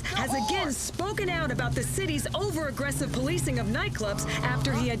Prince, has again spoken out about the city's over-aggressive policing of nightclubs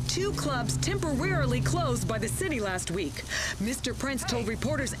after he had 2 clubs temporarily closed by the city last week. Mr. Prince told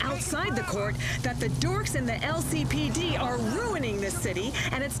reporters outside the court that the dorks in the LCPD are ruining this city,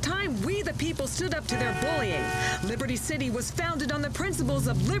 and it's time we the people stood up to their bullying. Liberty City was founded on the principles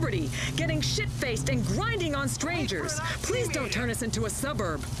of liberty, getting shit-faced and grinding on strangers. Please don't turn us into a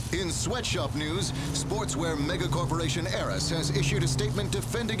suburb. In sweatshop news, sportswear megacorporation Eris has issued a statement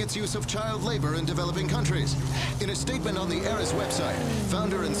defending its use of child labor in developing countries. In a statement on the Eris website,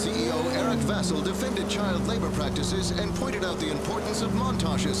 founder and CEO Eric Vassell defended child labor practices and pointed out the importance of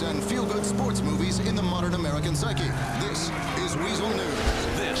montages and feel-good sports movies in the modern American psyche. This is Weasel News.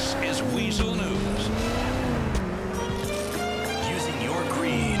 This is Weasel News. Using your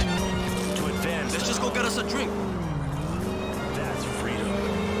greed to advance. Let's just go get us a drink. That's freedom.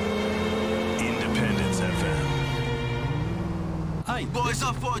 Independence FM. Hey, boys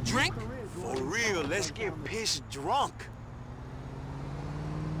up for a drink? For real, let's get pissed drunk.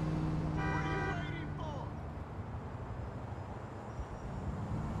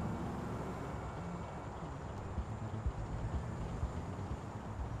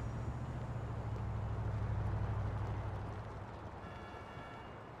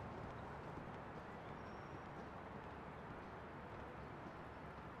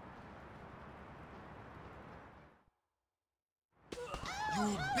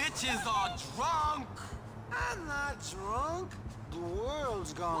 You bitches are drunk! I'm not drunk. The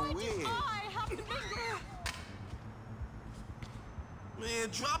world's gone weird. I have to be here? Man,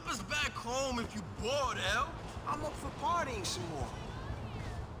 drop us back home if you bored, L. I'm up for partying some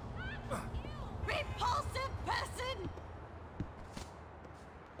more. Repulsive person!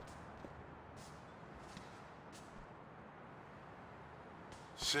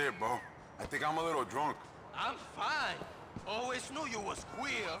 Shit, bro. I think I'm a little drunk. I'm fine. Always knew you was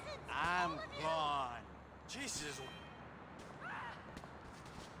queer. I'm gone. Jesus.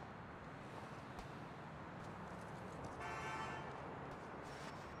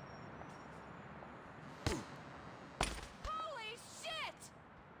 Holy shit!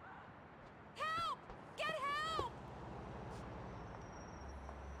 Help! Get help!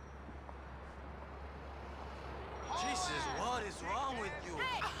 is wrong with you?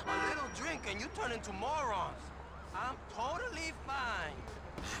 A little drink and you turn into morons. I'm totally fine.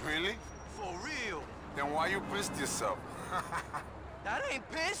 Really? For real. Then why you pissed yourself? That ain't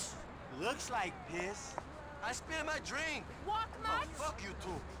piss. Looks like piss. I spilled my drink. Walk much? Oh, fuck you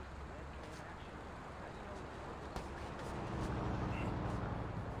two.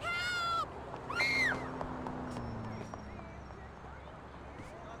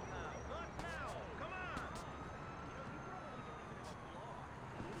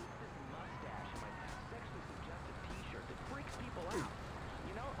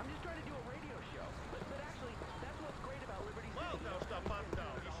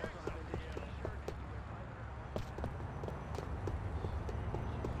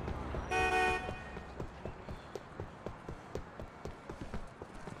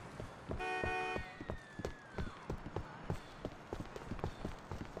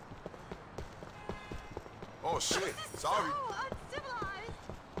 Oh, shit. Sorry. So uncivilized.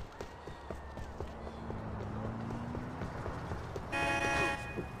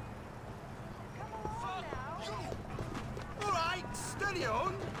 All right, steady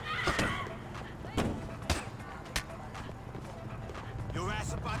on. Your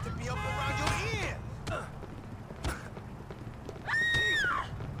ass about to be up around your ear.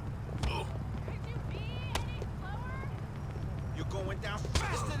 You're going down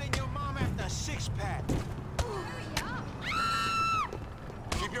faster than your mom after a six-pack.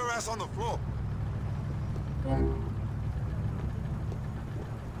 Keep your ass on the floor.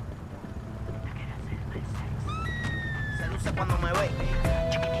 Se luce cuando me ve.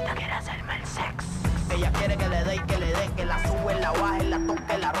 Chiquitita quiere hacerme el sex. Ella quiere que le dé y que le dé, que la sube, la baje, la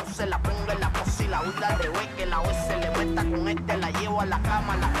toque, la roce, la ponga en la pose y la huida al revés, que la vez se le meta con este, la llevo a la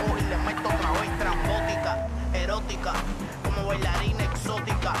cama, la cojo y le meto otra vez, trambótica, erótica, como bailarina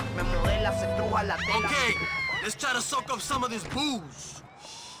exótica, me modela, se estruja la tela. Okay, let's try to soak up some of this booze.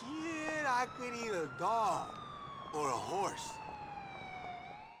 Shit, I could eat a dog or a horse.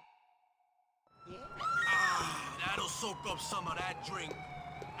 That'll soak up some of that drink.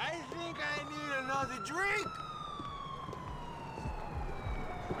 I think I need another drink.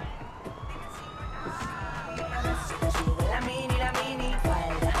 La mini,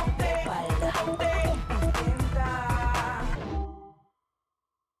 falda, falda.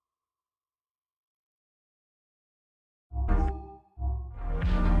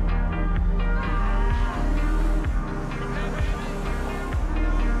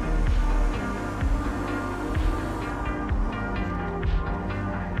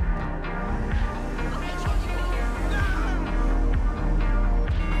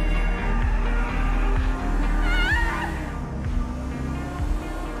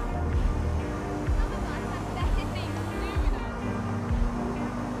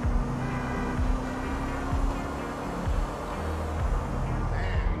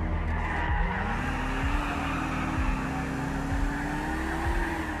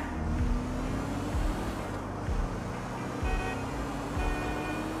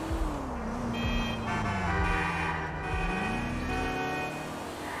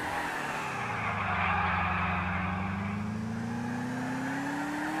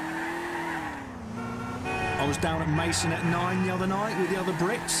 I was down at Mason at 9 the other night with the other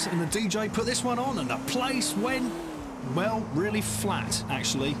Brits, and the DJ put this one on, and the place went, well, really flat,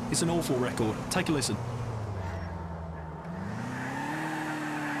 actually. It's an awful record. Take a listen.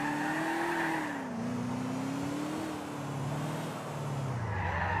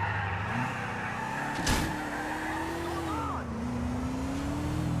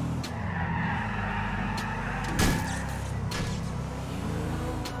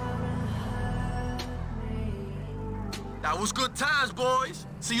 That was good times, boys.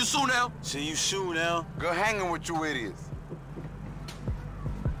 See you soon, Al. See you soon, Al. Good hanging with you idiots.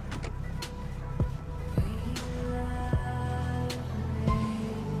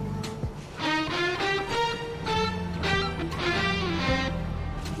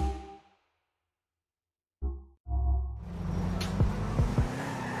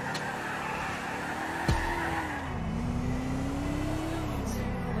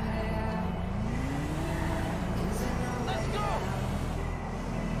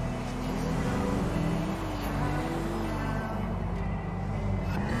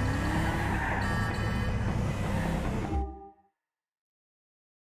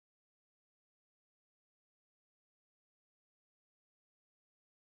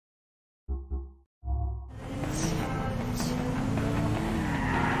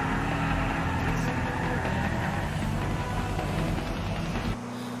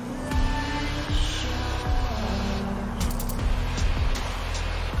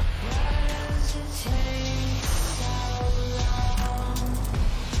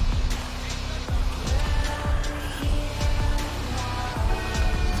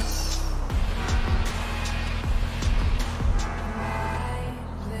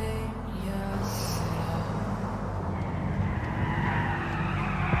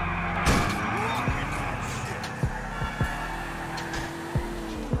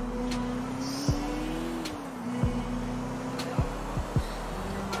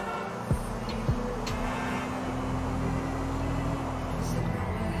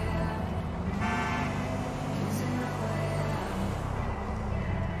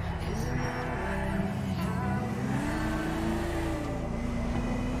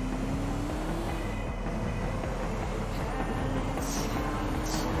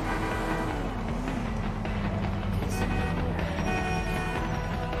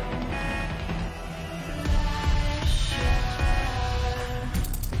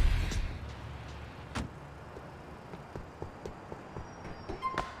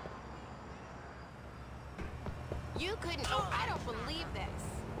 couldn't... Oh, I don't believe this.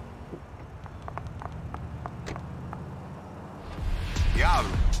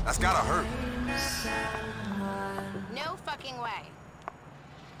 Diablo, that's gotta hurt. No fucking way.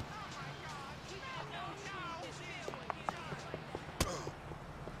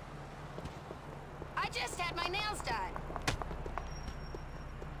 I just had my nails done.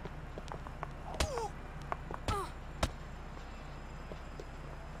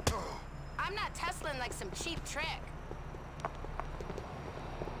 I'm not tussling like some cheap trick.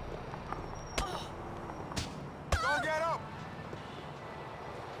 Don't get up!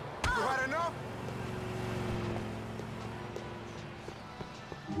 You had enough?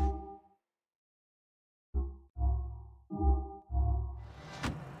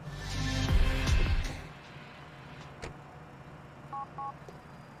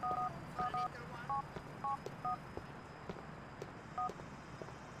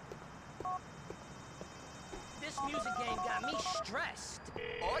 This music game got me stressed.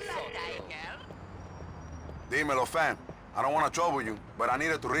 Hola, Tiger. Dímelo, fam. I don't want to trouble you, but I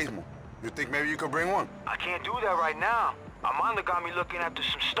need a turismo. You think maybe you could bring one? I can't do that right now. Amanda got me looking after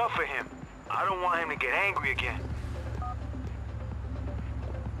some stuff for him. I don't want him to get angry again.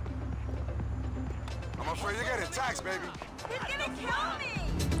 I'm afraid you're getting taxed, baby. He's gonna kill me!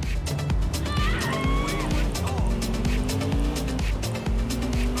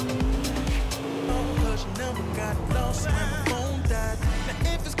 Cause you never got lost when the phone died.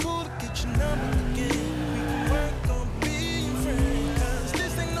 Now if it's cool to get your number again, we can work on being friends. Cause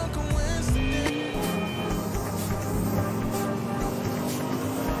this ain't no coincidence.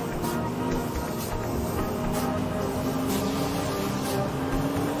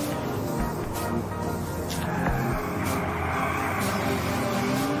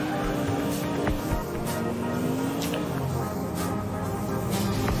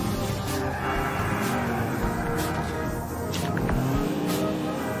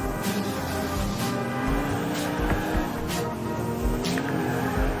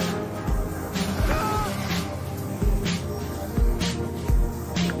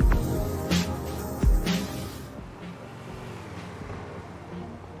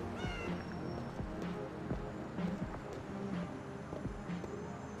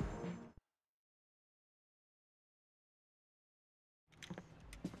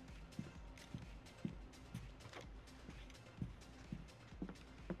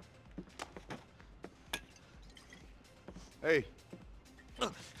 Hey.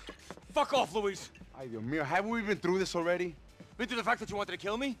 Fuck off, Luis. Ay, Dios mío, haven't we been through this already? Been through the fact that you wanted to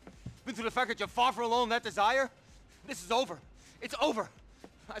kill me? Been through the fact that you're far from alone, that desire? This is over. It's over.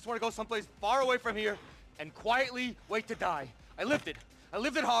 I just want to go someplace far away from here and quietly wait to die. I lived it. I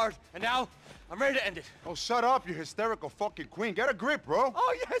lived it hard, and now I'm ready to end it. Oh, shut up, you hysterical fucking queen. Get a grip, bro.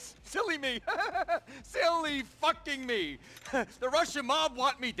 Oh, yes. Silly me. Silly fucking me. The Russian mob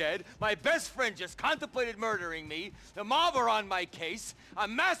want me dead. My best friend just contemplated murdering me. The mob are on my case.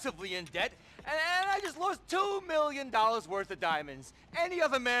 I'm massively in debt. And I just lost $2 million worth of diamonds. Any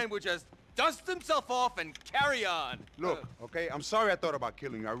other man would just dust himself off and carry on. Look, okay, I'm sorry I thought about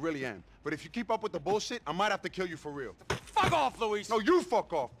killing you. I really am. But if you keep up with the bullshit, I might have to kill you for real. Fuck off, Luis. No, you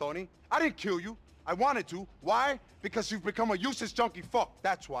fuck off, Tony. I didn't kill you. I wanted to. Why? Because you've become a useless junkie fuck.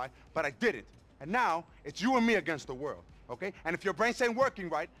 That's why. But I didn't. And now, it's you and me against the world, okay? And if your brains ain't working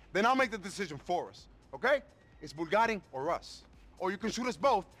right, then I'll make the decision for us, okay? It's Bulgarin or us. Or you can shoot us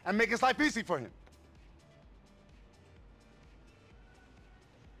both and make his life easy for him.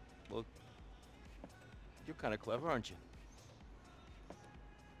 Well, you're kind of clever, aren't you?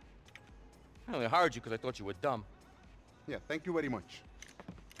 I only hired you because I thought you were dumb. Yeah, thank you very much.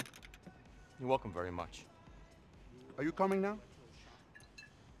 You're welcome very much. Are you coming now?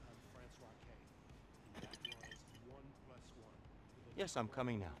 Yes, I'm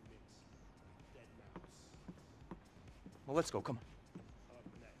coming now. Well, let's go, come on.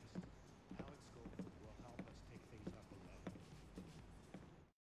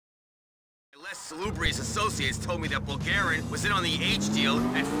 Les Salubri's associates told me that Bulgarin was in on the H deal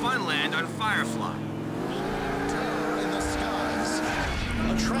at Funland on Firefly. Terror in the skies.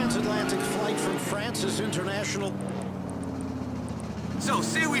 A transatlantic flight from France's international... So,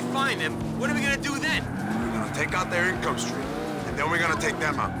 say we find them, what are we gonna do then? We're gonna take out their income stream, and then we're gonna take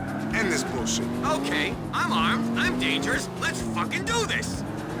them out. End this bullshit. Okay, I'm armed, I'm dangerous, let's fucking do this!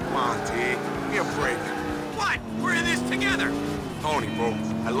 Come on, T. Give me a break. What? We're in this together! Tony, bro,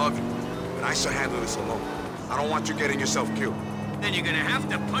 I love you, but I should handle this alone. I don't want you getting yourself killed. Then you're gonna have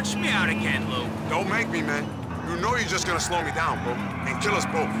to punch me out again, Lou. Don't make me, man. You know you're just gonna slow me down, bro, and kill us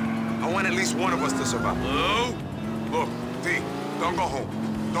both. I want at least one of us to survive. Lou? Look, T, don't go home.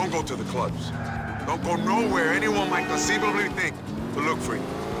 Don't go to the clubs. Don't go nowhere anyone might conceivably think to look for you.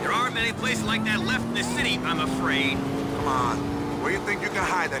 There aren't many places like that left in the city, I'm afraid. Come on. Where you think you can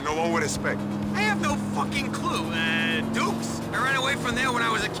hide that no one would expect? I have no fucking clue. Dukes? I ran away from there when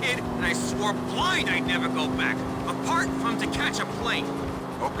I was a kid, and I swore blind I'd never go back. Apart from to catch a plane.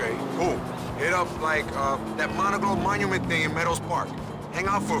 Okay, cool. Hit up, like, that Monoglow Monument thing in Meadows Park. Hang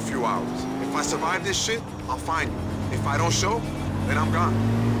out for a few hours. If I survive this shit, I'll find you. If I don't show, then I'm gone.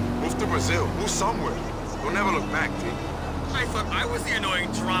 Move to Brazil. Move somewhere. You'll never look back, T. I thought I was the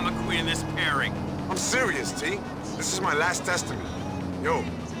annoying drama queen in this pairing. I'm serious, T. This is my last testament. Yo,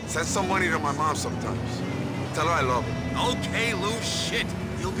 send some money to my mom sometimes. Tell her I love her. Okay, Lou, shit.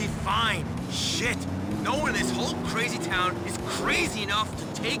 You'll be fine. Shit. No one in this whole crazy town is crazy enough to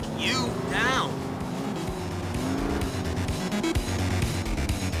take you down.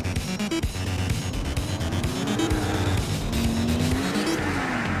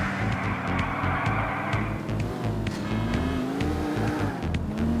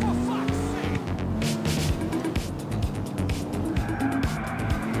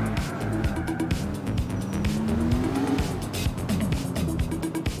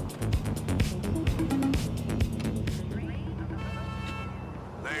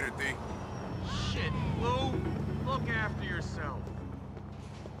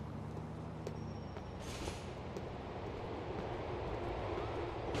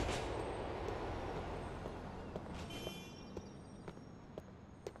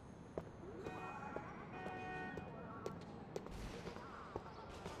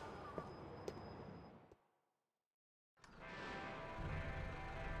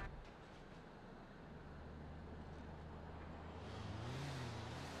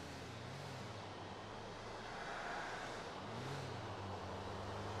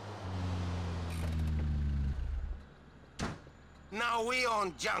 Now we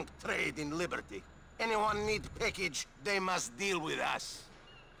own junk trade in Liberty. Anyone need package, they must deal with us.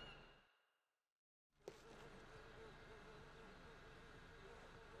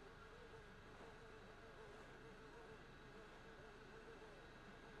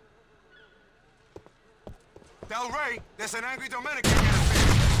 Del Rey, there's an angry Dominican in the city.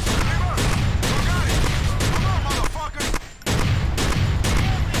 Come on, motherfuckers!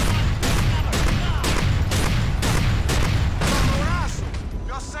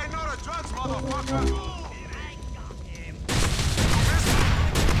 Just say no to drugs, motherfucker!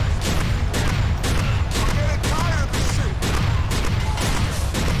 I'm getting tired of this shit!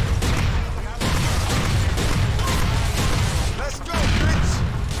 Let's go, bitch!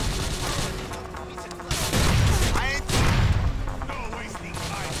 I ain't... No wasting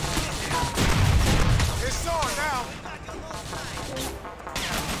time. It's on now!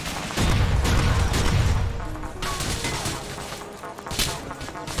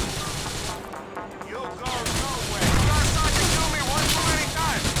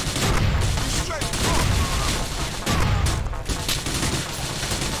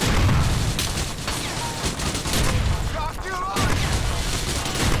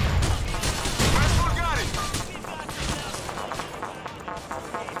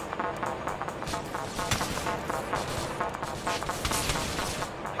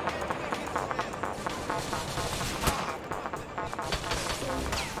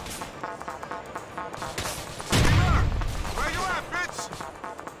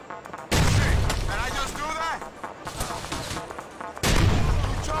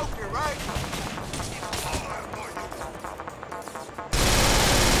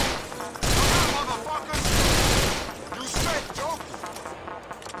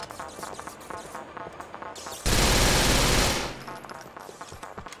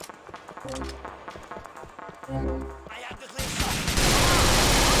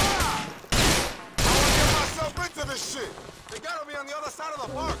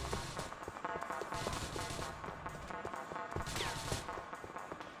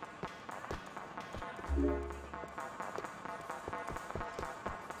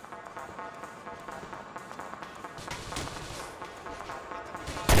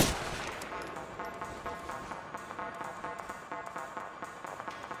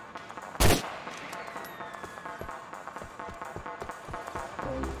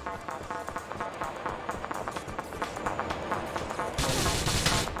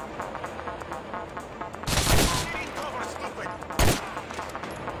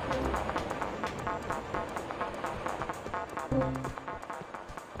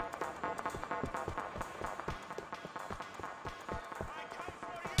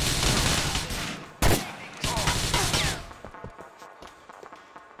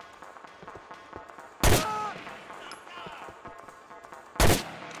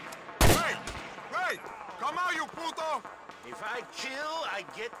 you, puto! If I kill, I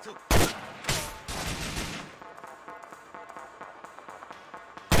get to...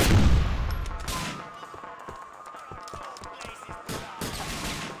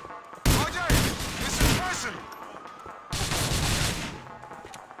 This is personal!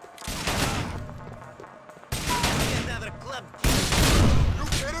 Another club. You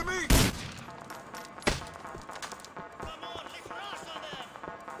kidding me? Come on, let's rush on them!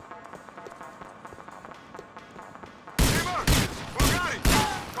 Timber! Bugatti!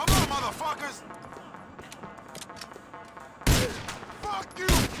 Come on, motherfuckers! Fuck you! I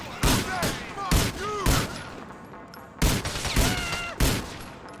said, fuck you!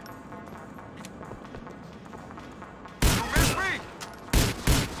 You missed me!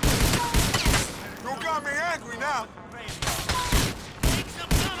 You got me angry now! Take some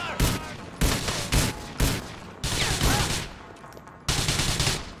cover!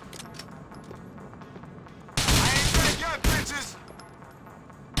 I ain't dead yet, bitches!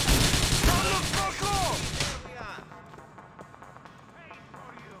 Don't look so cool! Here we are. Wait for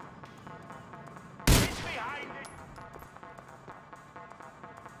you. Get behind it.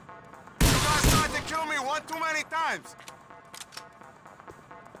 You guys tried to kill me one too many times!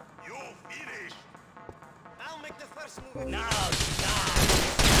 You finished. I'll make the first move. Now,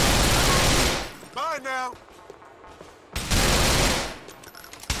 die. Bye now!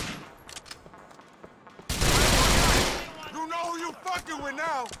 You know who you fucking with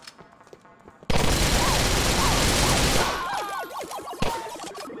now! I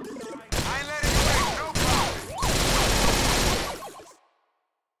ain't letting you make no problem!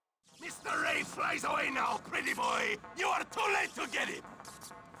 Mr. Ray flies away now, pretty boy. You are too late to get it.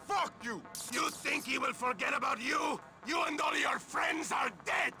 Fuck you! You think he will forget about you? You and all your friends are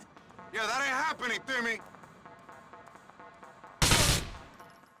dead. Yeah, that ain't happening, Timmy!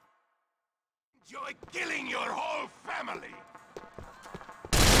 Enjoy killing your whole family.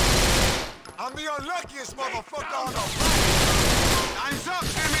 I'm the unluckiest motherfucker on the planet! Time's up,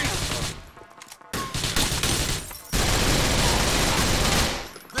 Timmy!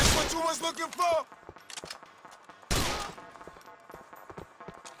 This what you was looking for?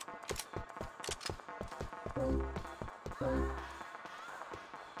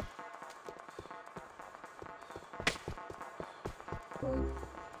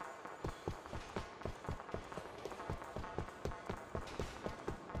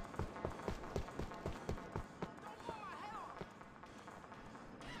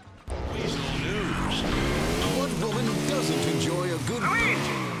 What woman doesn't enjoy a good...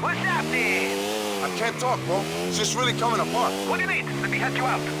 Luigi, what's happening? I can't talk, bro. It's just really coming apart. What do you need? Let me help you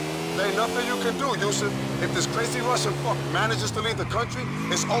out. There ain't nothing you can do, Yusuf. If this crazy Russian fuck manages to leave the country,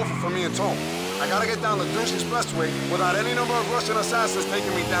 it's over for me and Tom. I gotta get down the Deuce Expressway without any number of Russian assassins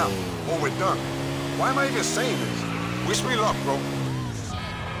taking me down. Or we're done. Why am I even saying this? Wish me luck, bro.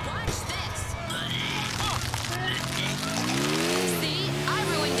 Watch this. See? I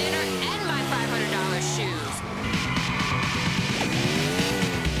ruined dinner and my $500 shoes.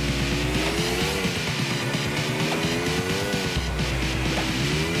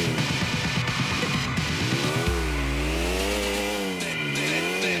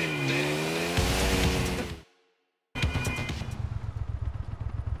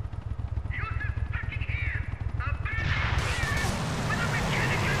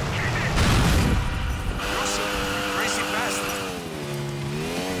 Crazy bastard.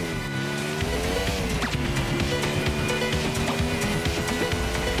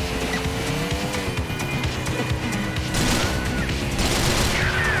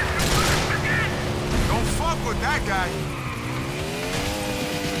 Don't fuck with that guy.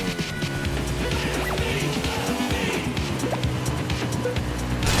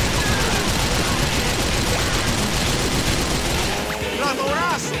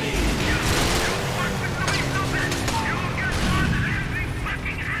 ¡Radorazo!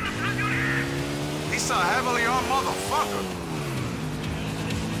 He's a heavily armed motherfucker.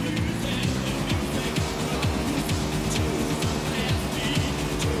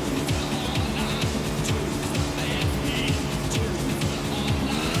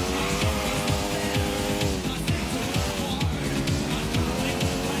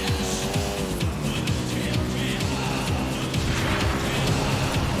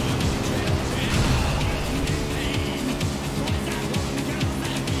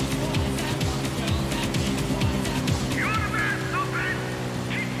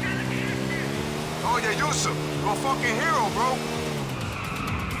 Oh yeah, Yusuf, you're a fucking hero, bro.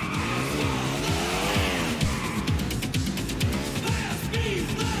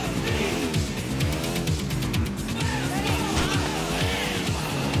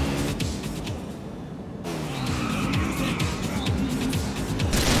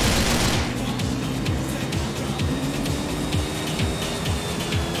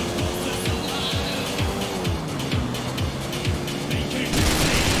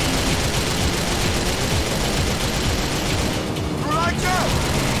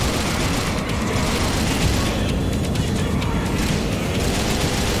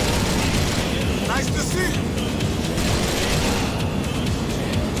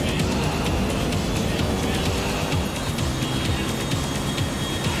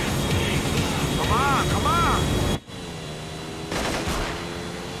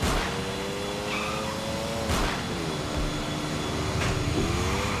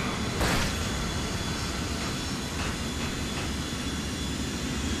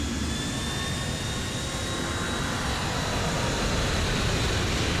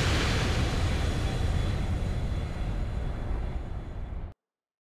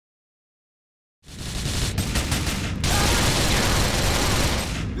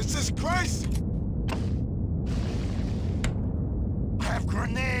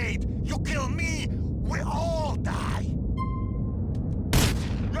 paid. You kill me, we all die.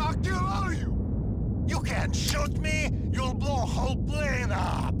 I'll kill all of you. You can't shoot me, you'll blow a whole plane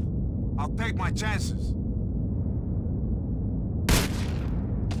up. I'll take my chances.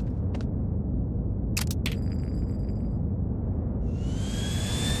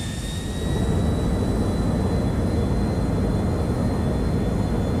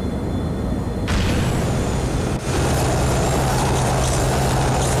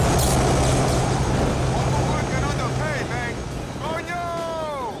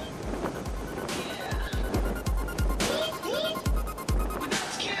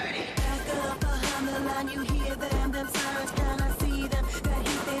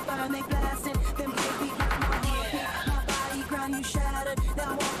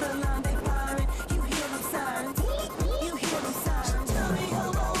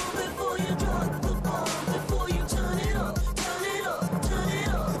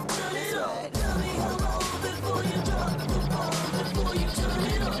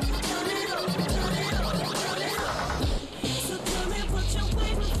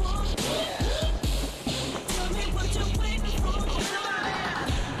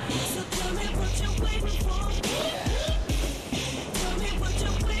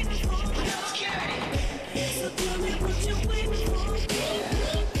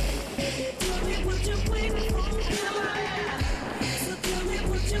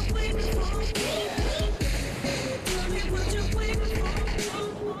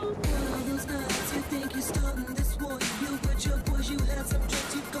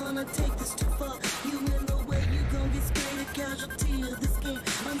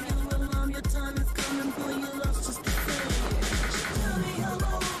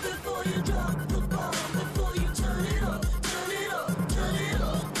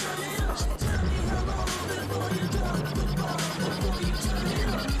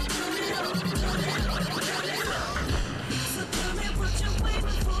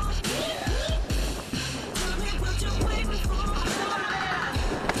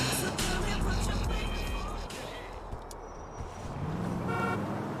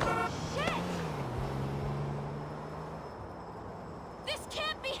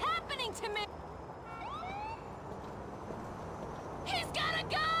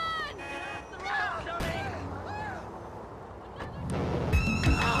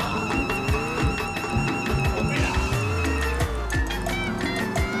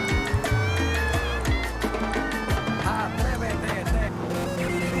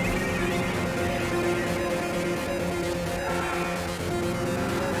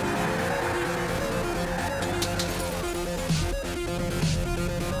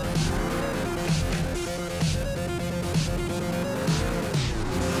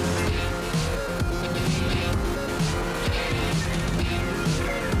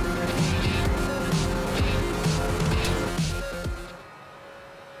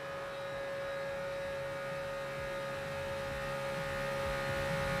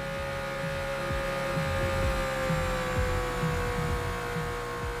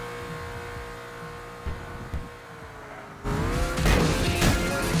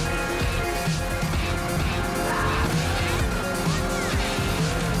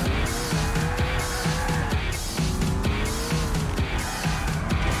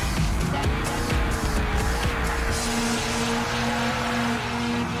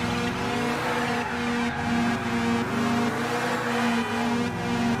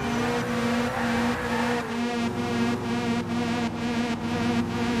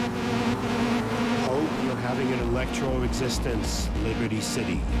 Electro existence, Liberty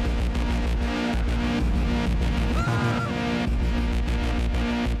City.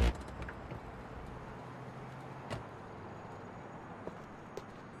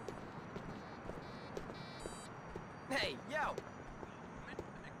 Hey, yo!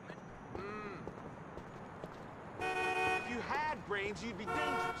 If you had brains, you'd be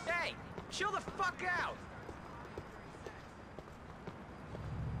dangerous. Hey, chill the fuck out!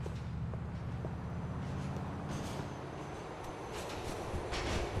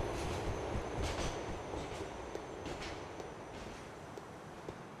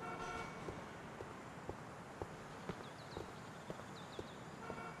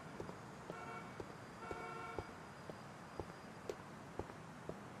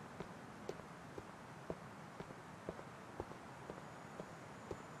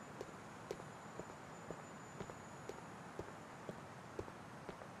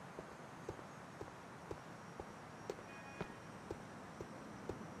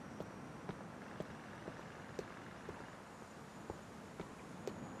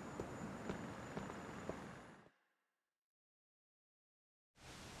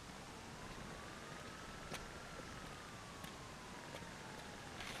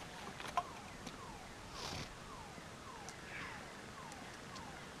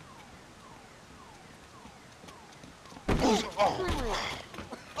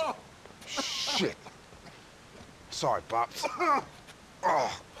 Oh. Shit. Sorry, Pops.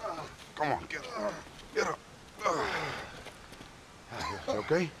 Oh. Come on, get up. Get up. You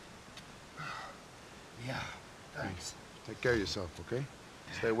okay? Yeah, thanks. Take care of yourself, okay?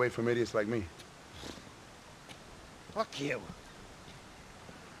 Stay away from idiots like me. Fuck you.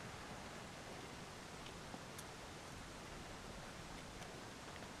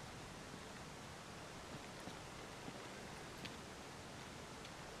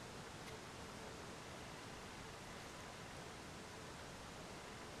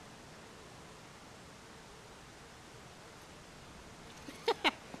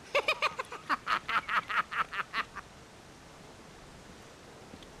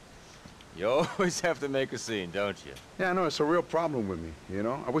 You always have to make a scene, don't you? Yeah, I know, it's a real problem with me, you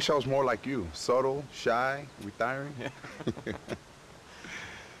know? I wish I was more like you. Subtle, shy, retiring.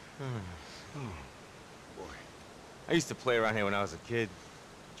 Boy. I used to play around here when I was a kid.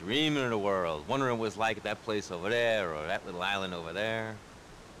 Dreaming of the world, wondering what it was like at that place over there, or that little island over there.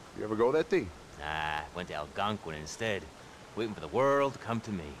 You ever go that thing? Nah, went to Algonquin instead. Waiting for the world to come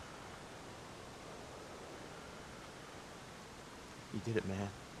to me. You did it, man.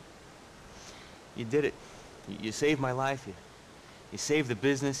 You did it. You saved my life. You saved the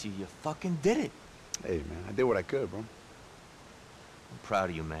business. You fucking did it. Hey, man, I did what I could, bro. I'm proud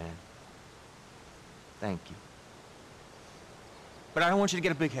of you, man. Thank you. But I don't want you to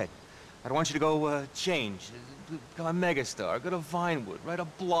get a big head. I don't want you to go change, become a megastar, go to Vinewood, write a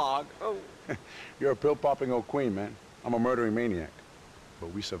blog. Oh. You're a pill-popping old queen, man. I'm a murdering maniac.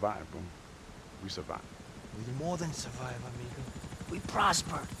 But we survived, bro. We survived. We did more than survive, amigo. We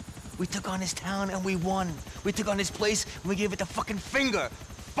prospered. We took on this town and we won. We took on this place and we gave it the fucking finger.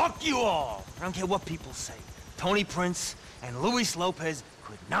 Fuck you all! I don't care what people say. Tony Prince and Luis Lopez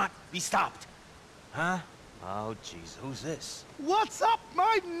could not be stopped. Huh? Oh, jeez, who's this? What's up,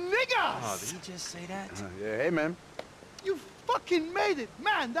 my niggas? Oh, did he just say that? Yeah, hey, man. You fucking made it,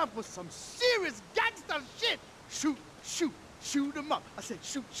 man. That was some serious gangster shit. Shoot, shoot, shoot 'em up. I said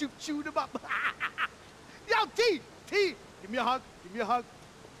shoot, shoot, shoot 'em up. Yo, T, give me a hug, give me a hug.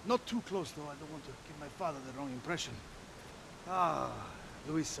 Not too close, though. I don't want to give my father the wrong impression. Ah,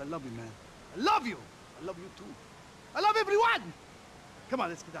 Luis, I love you, man. I love you. I love you, too. I love everyone. Come on,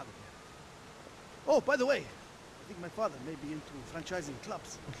 let's get out of here. Oh, by the way, I think my father may be into franchising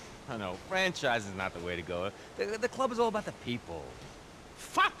clubs. I know, franchising's not the way to go. The club is all about the people.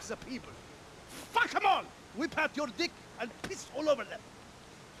 Fuck the people. Fuck them all. Whip out your dick and piss all over them.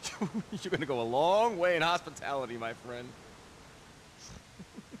 You're gonna go a long way in hospitality, my friend.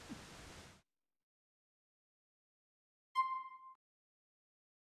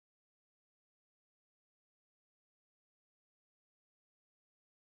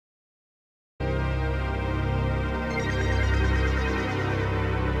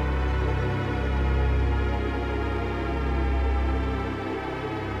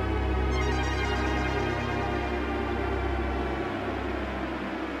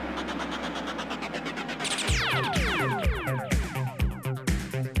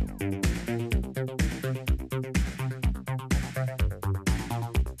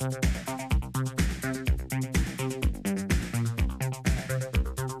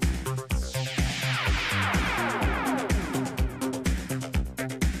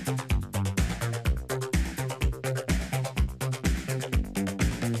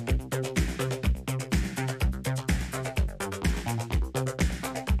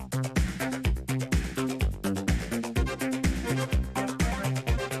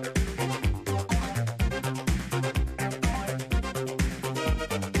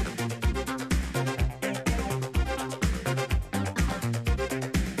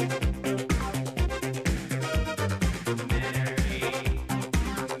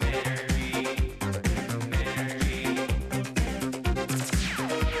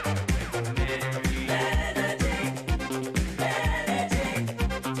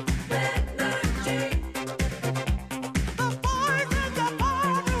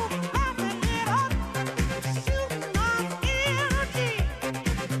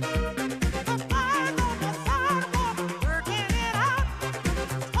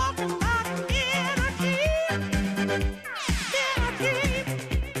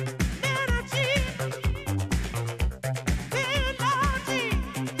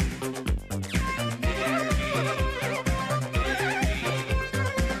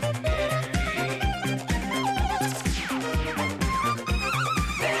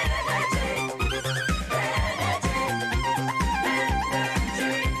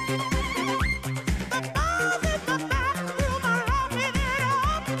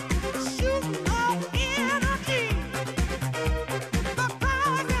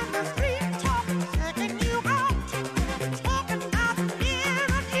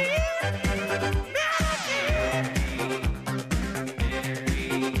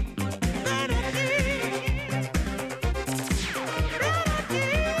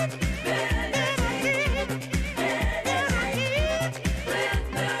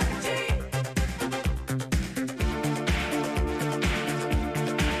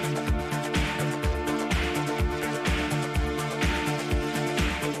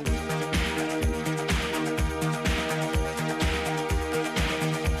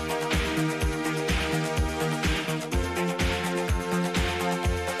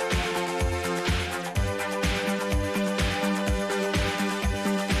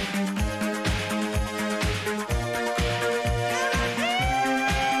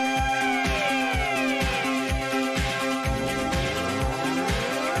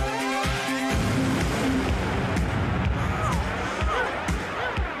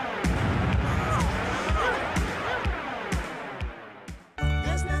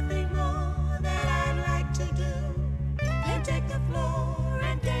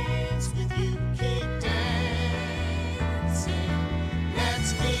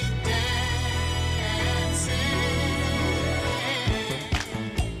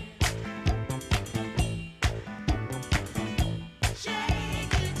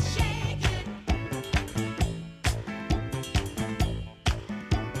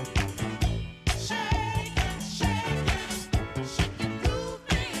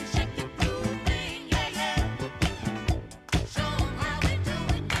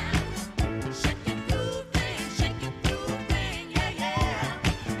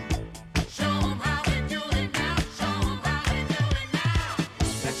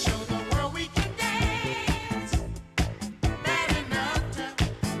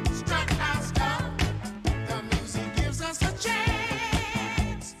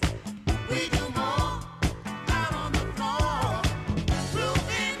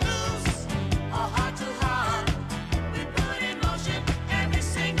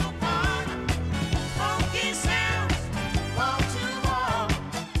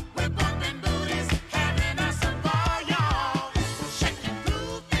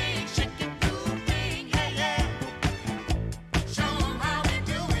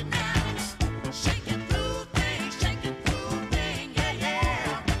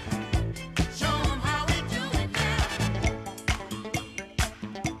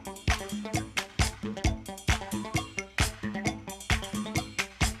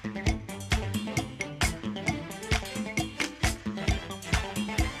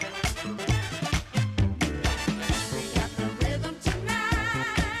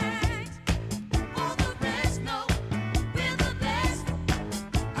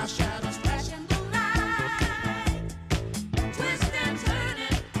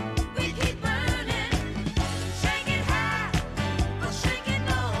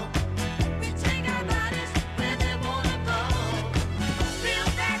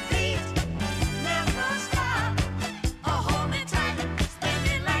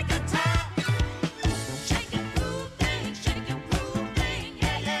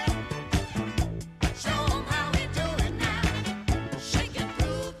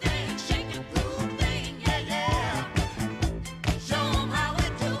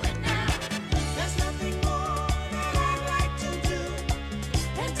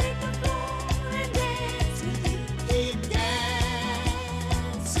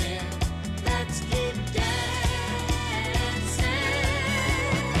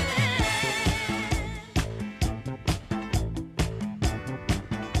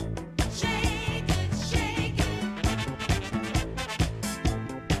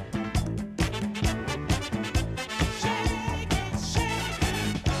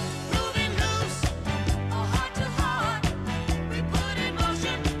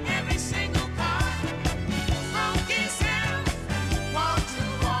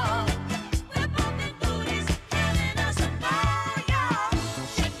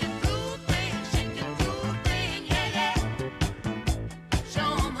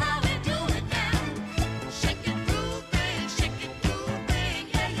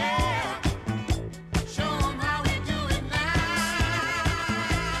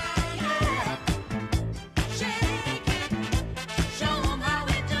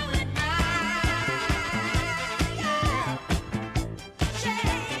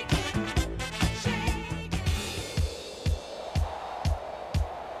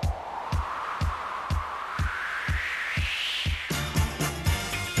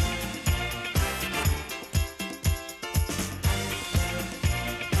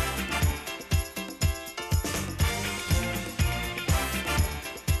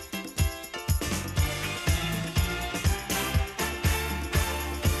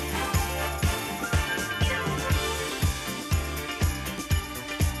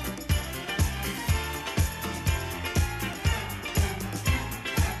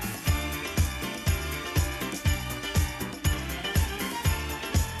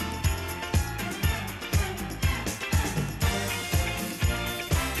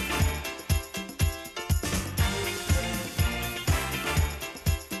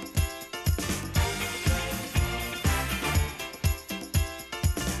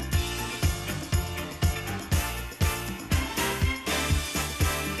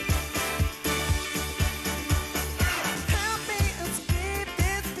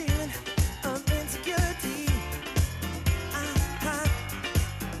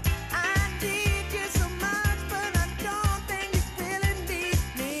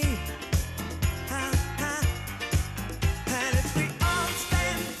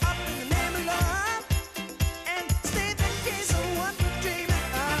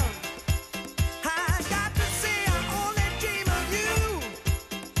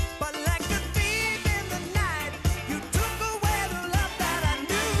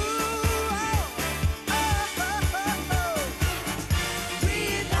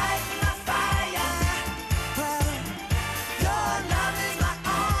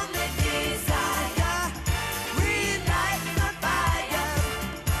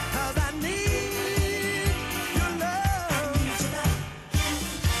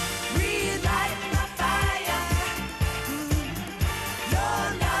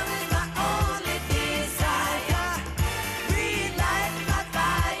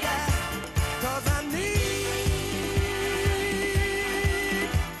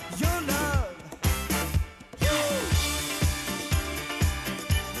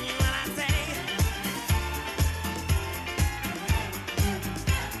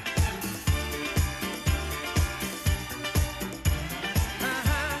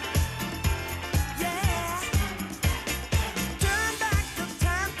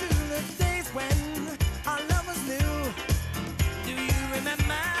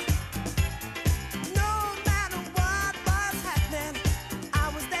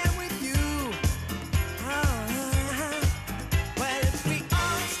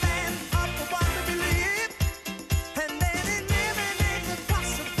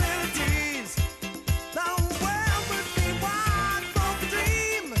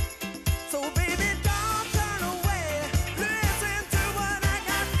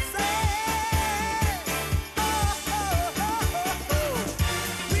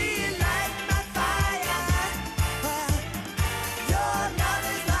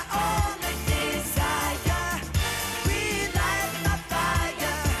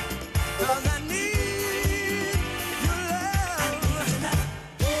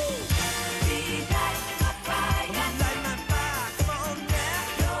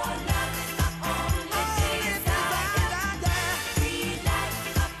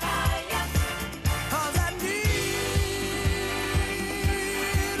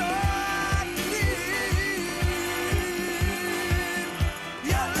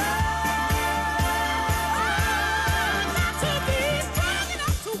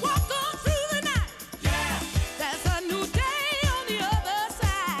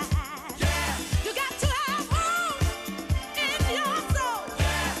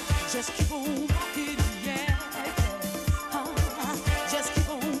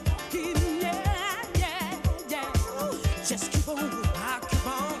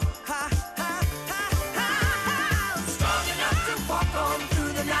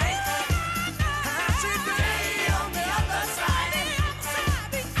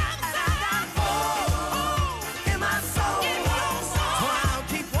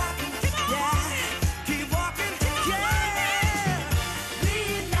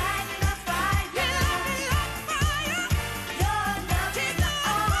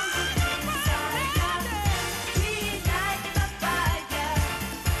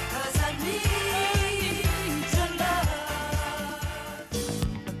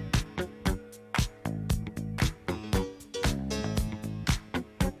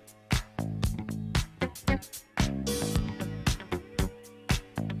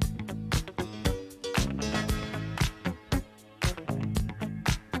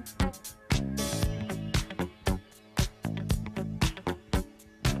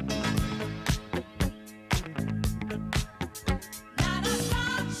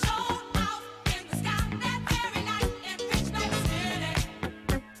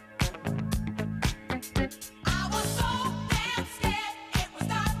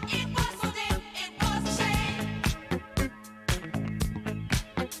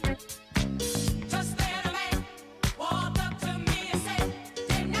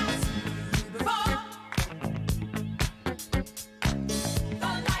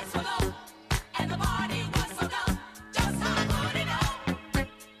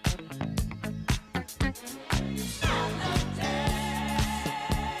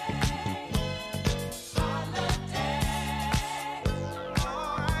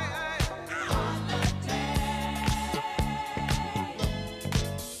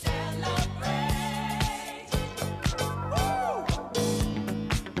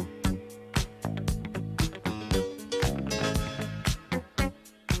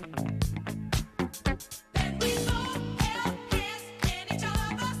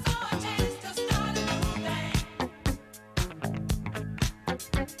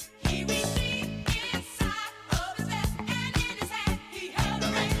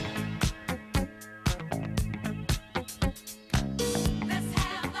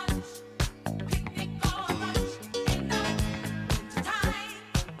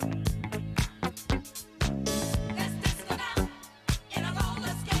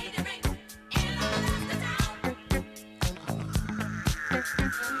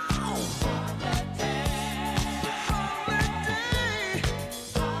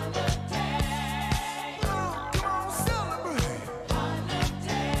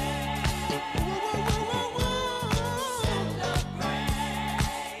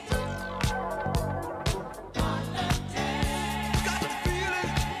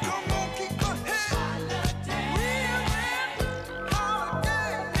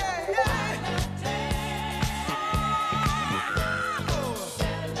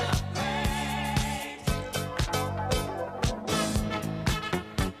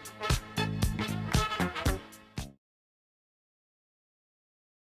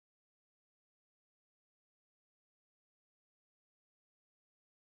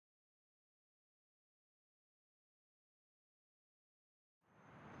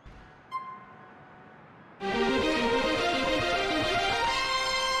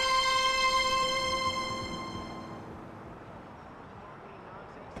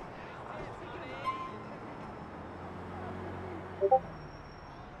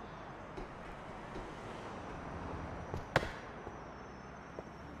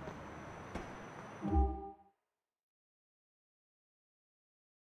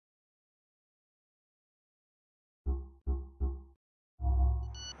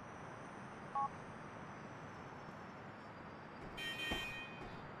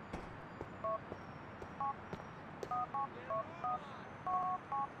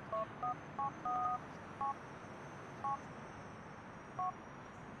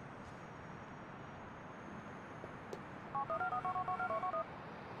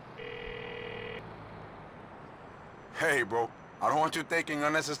 Hey, bro. I don't want you taking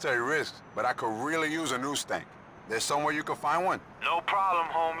unnecessary risks, but I could really use a new stank. There's somewhere you can find one? No problem,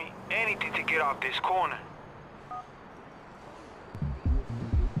 homie. Anything to get off this corner.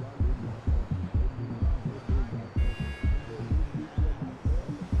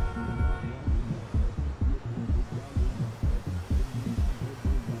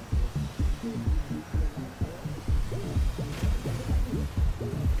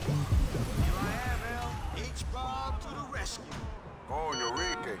 Oh,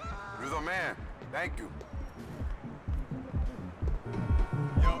 Enrique. You're the man. Thank you.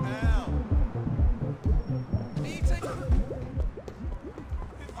 Yo, Al.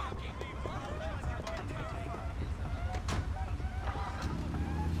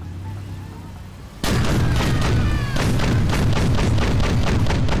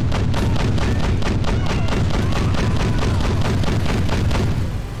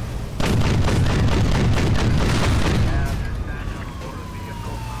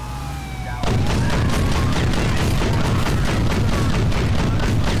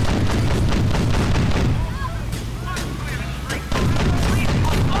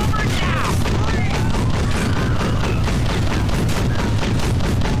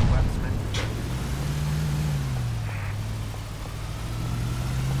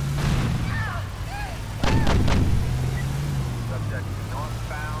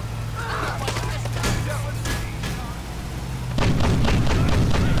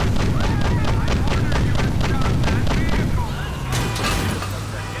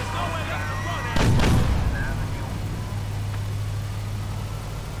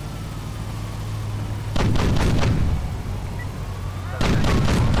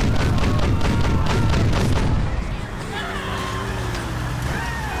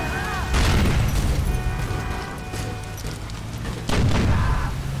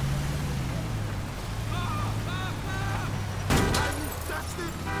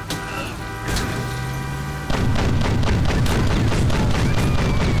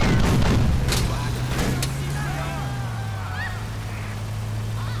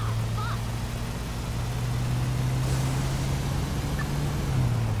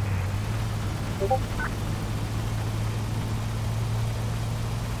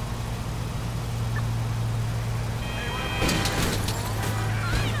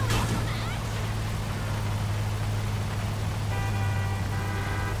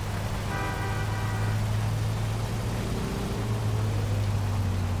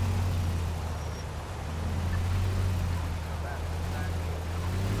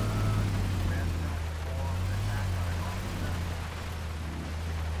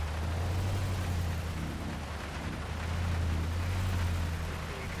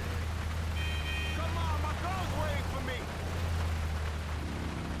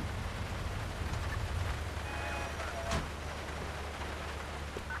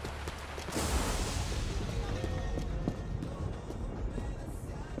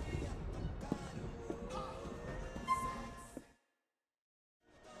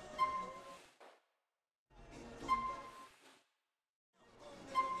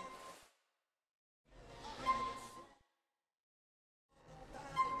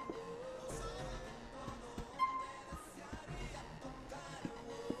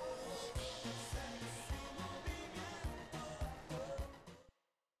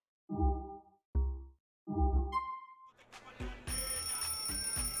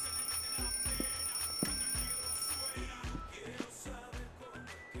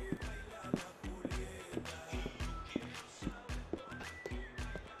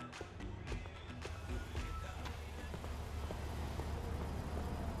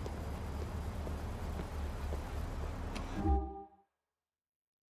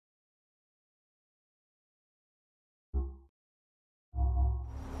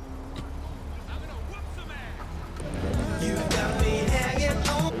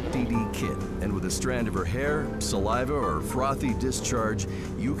 Kit, and with a strand of her hair, saliva, or frothy discharge,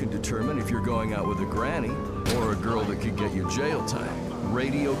 you can determine if you're going out with a granny or a girl that could get you jail time.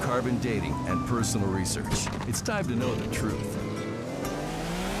 Radiocarbon dating and personal research. It's time to know the truth.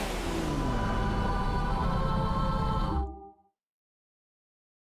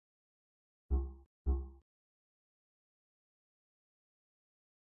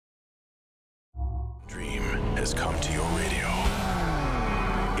 Dream has come to your radio.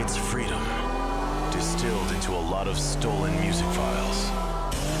 It's freedom, distilled into a lot of stolen music files.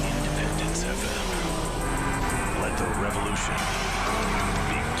 Independence FM. Let the revolution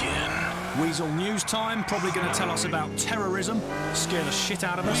begin. Weasel News Time, probably going to tell us about terrorism, scare the shit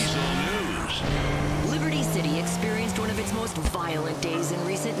out of us. Weasel News. Liberty City experienced one of its most violent days in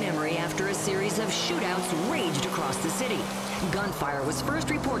recent memory after a series of shootouts raged across the city. Gunfire was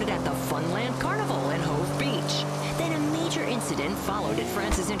first reported at the Funland Carnival in Hove Beach. Then a major incident followed at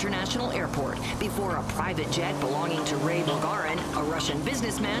Francis International Airport before a private jet belonging to Ray Bulgarin, a Russian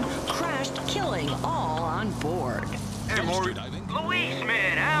businessman, crashed, killing all on board. Hey, Maury. Luis,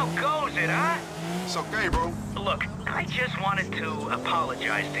 man, how goes it, huh? It's okay, bro. Look, I just wanted to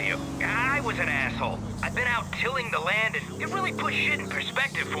apologize to you. I was an asshole. I've been out tilling the land, and it really put shit in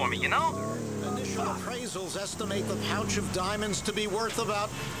perspective for me, you know? Initial appraisals estimate the pouch of diamonds to be worth about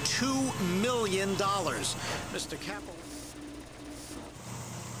 $2 million. Mr. Capel.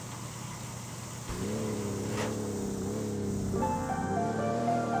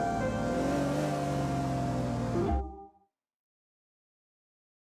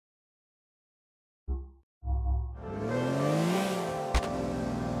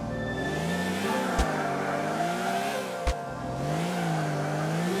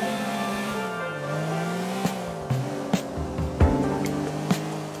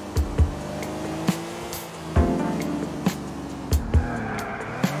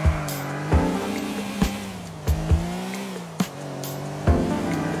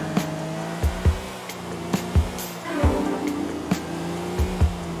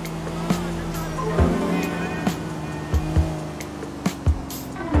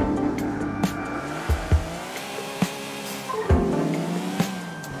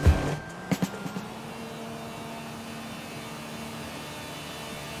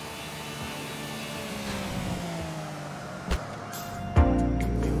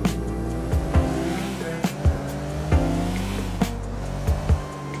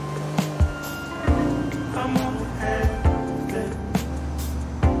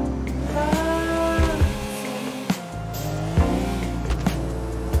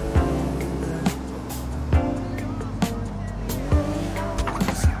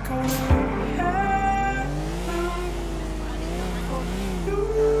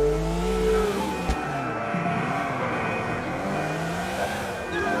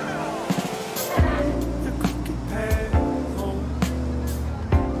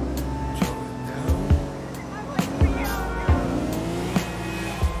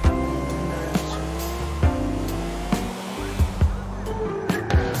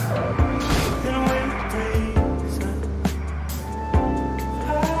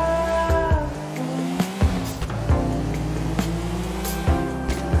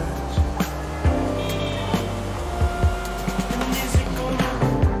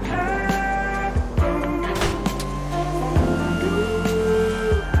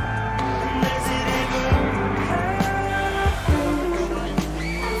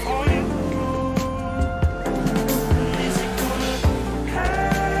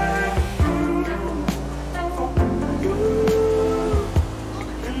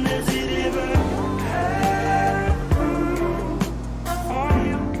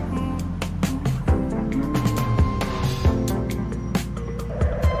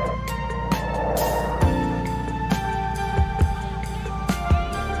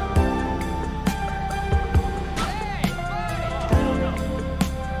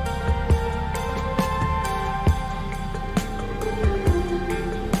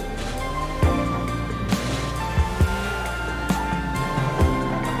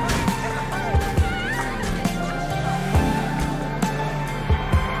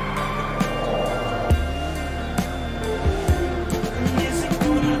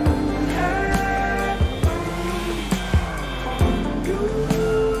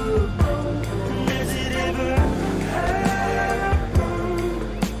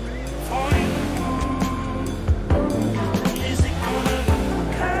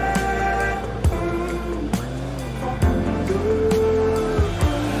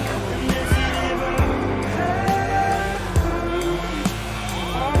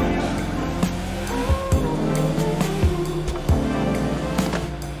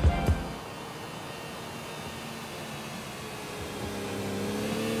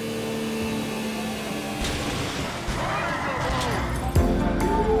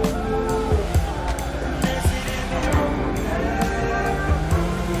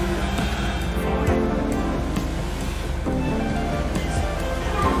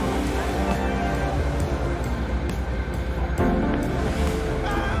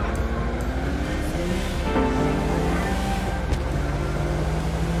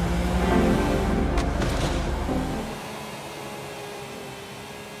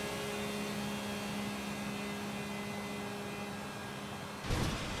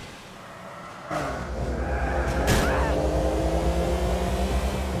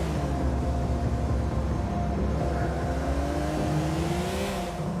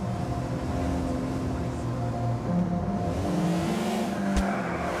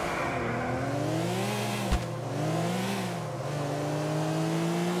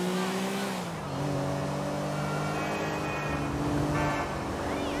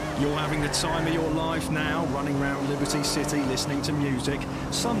 You're having the time of your life now, running around Liberty City listening to music.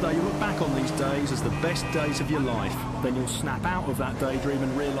 Someday you'll look back on these days as the best days of your life. Then you'll snap out of that daydream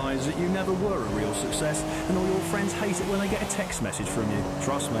and realise that you never were a real success, and all your friends hate it when they get a text message from you.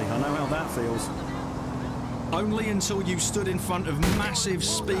 Trust me, I know how that feels. Only until you stood in front of massive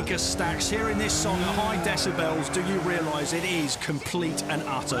speaker stacks hearing this song at high decibels do you realise it is complete and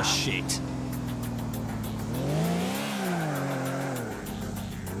utter shit.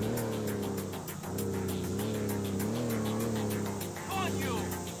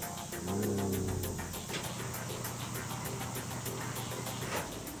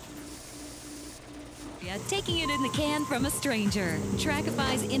 Taking it in the can from a stranger.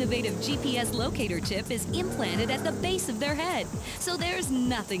 Trackify's innovative GPS locator chip is implanted at the base of their head, so there's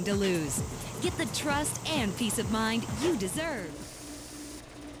nothing to lose. Get the trust and peace of mind you deserve.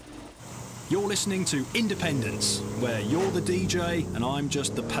 You're listening to Independence, where you're the DJ and I'm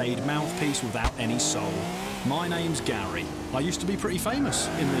just the paid mouthpiece without any soul. My name's Gary. I used to be pretty famous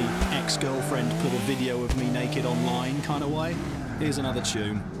in the ex-girlfriend put a video of me naked online kind of way. Here's another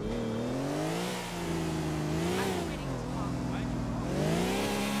tune.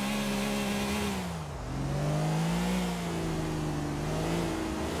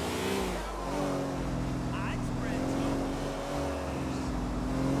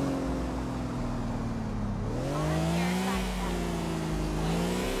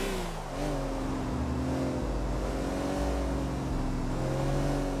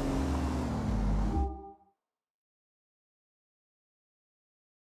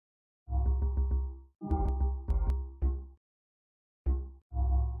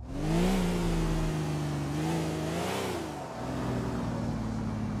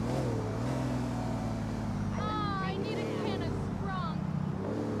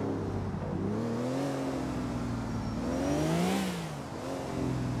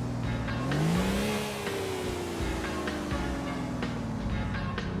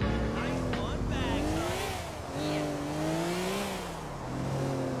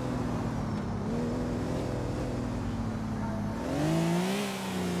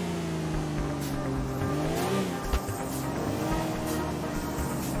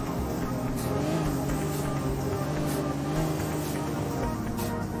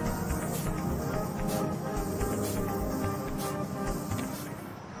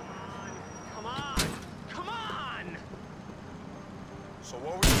 So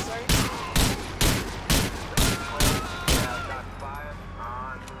what were you saying? Got fired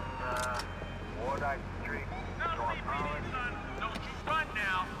on Wardite Street. Don't you run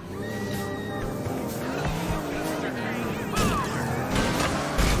now.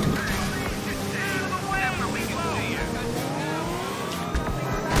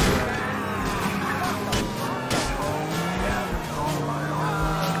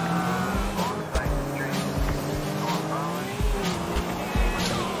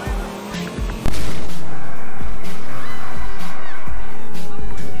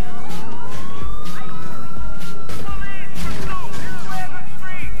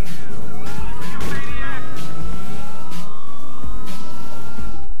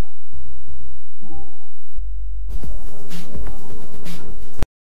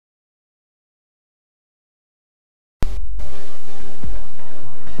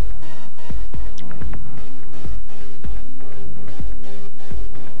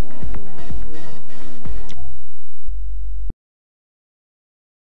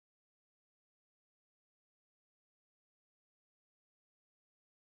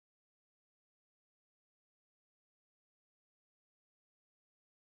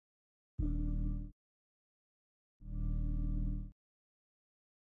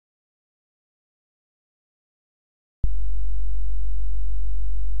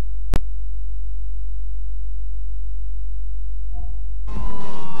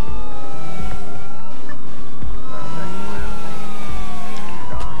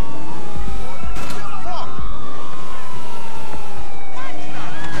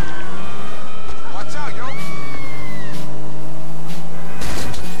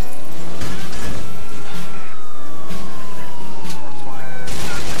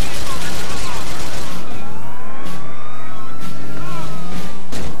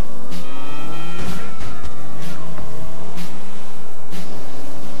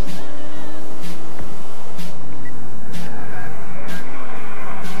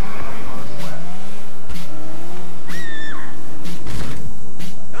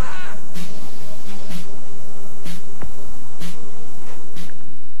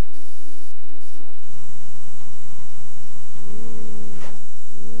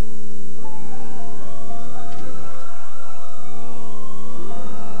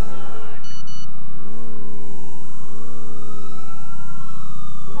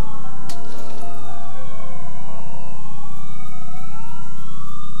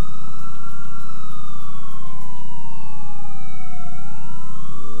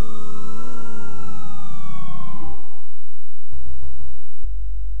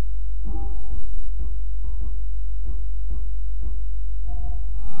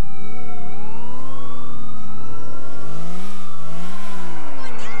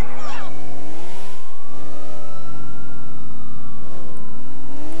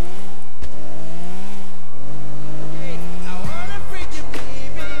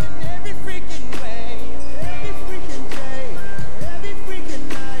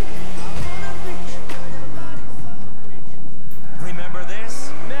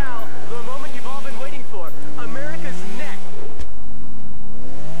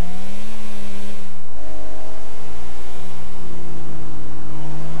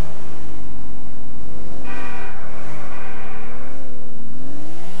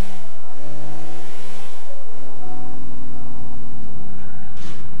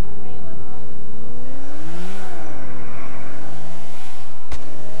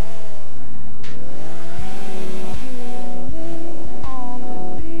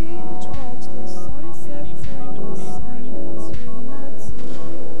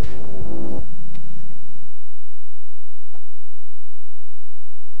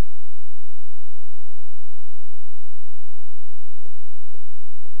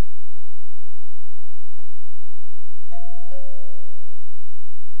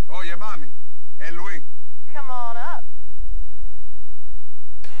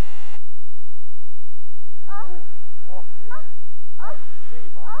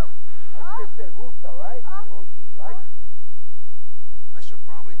 te gusta, right? Oh, you like it. I should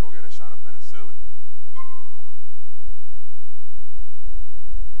probably go get a shot of penicillin.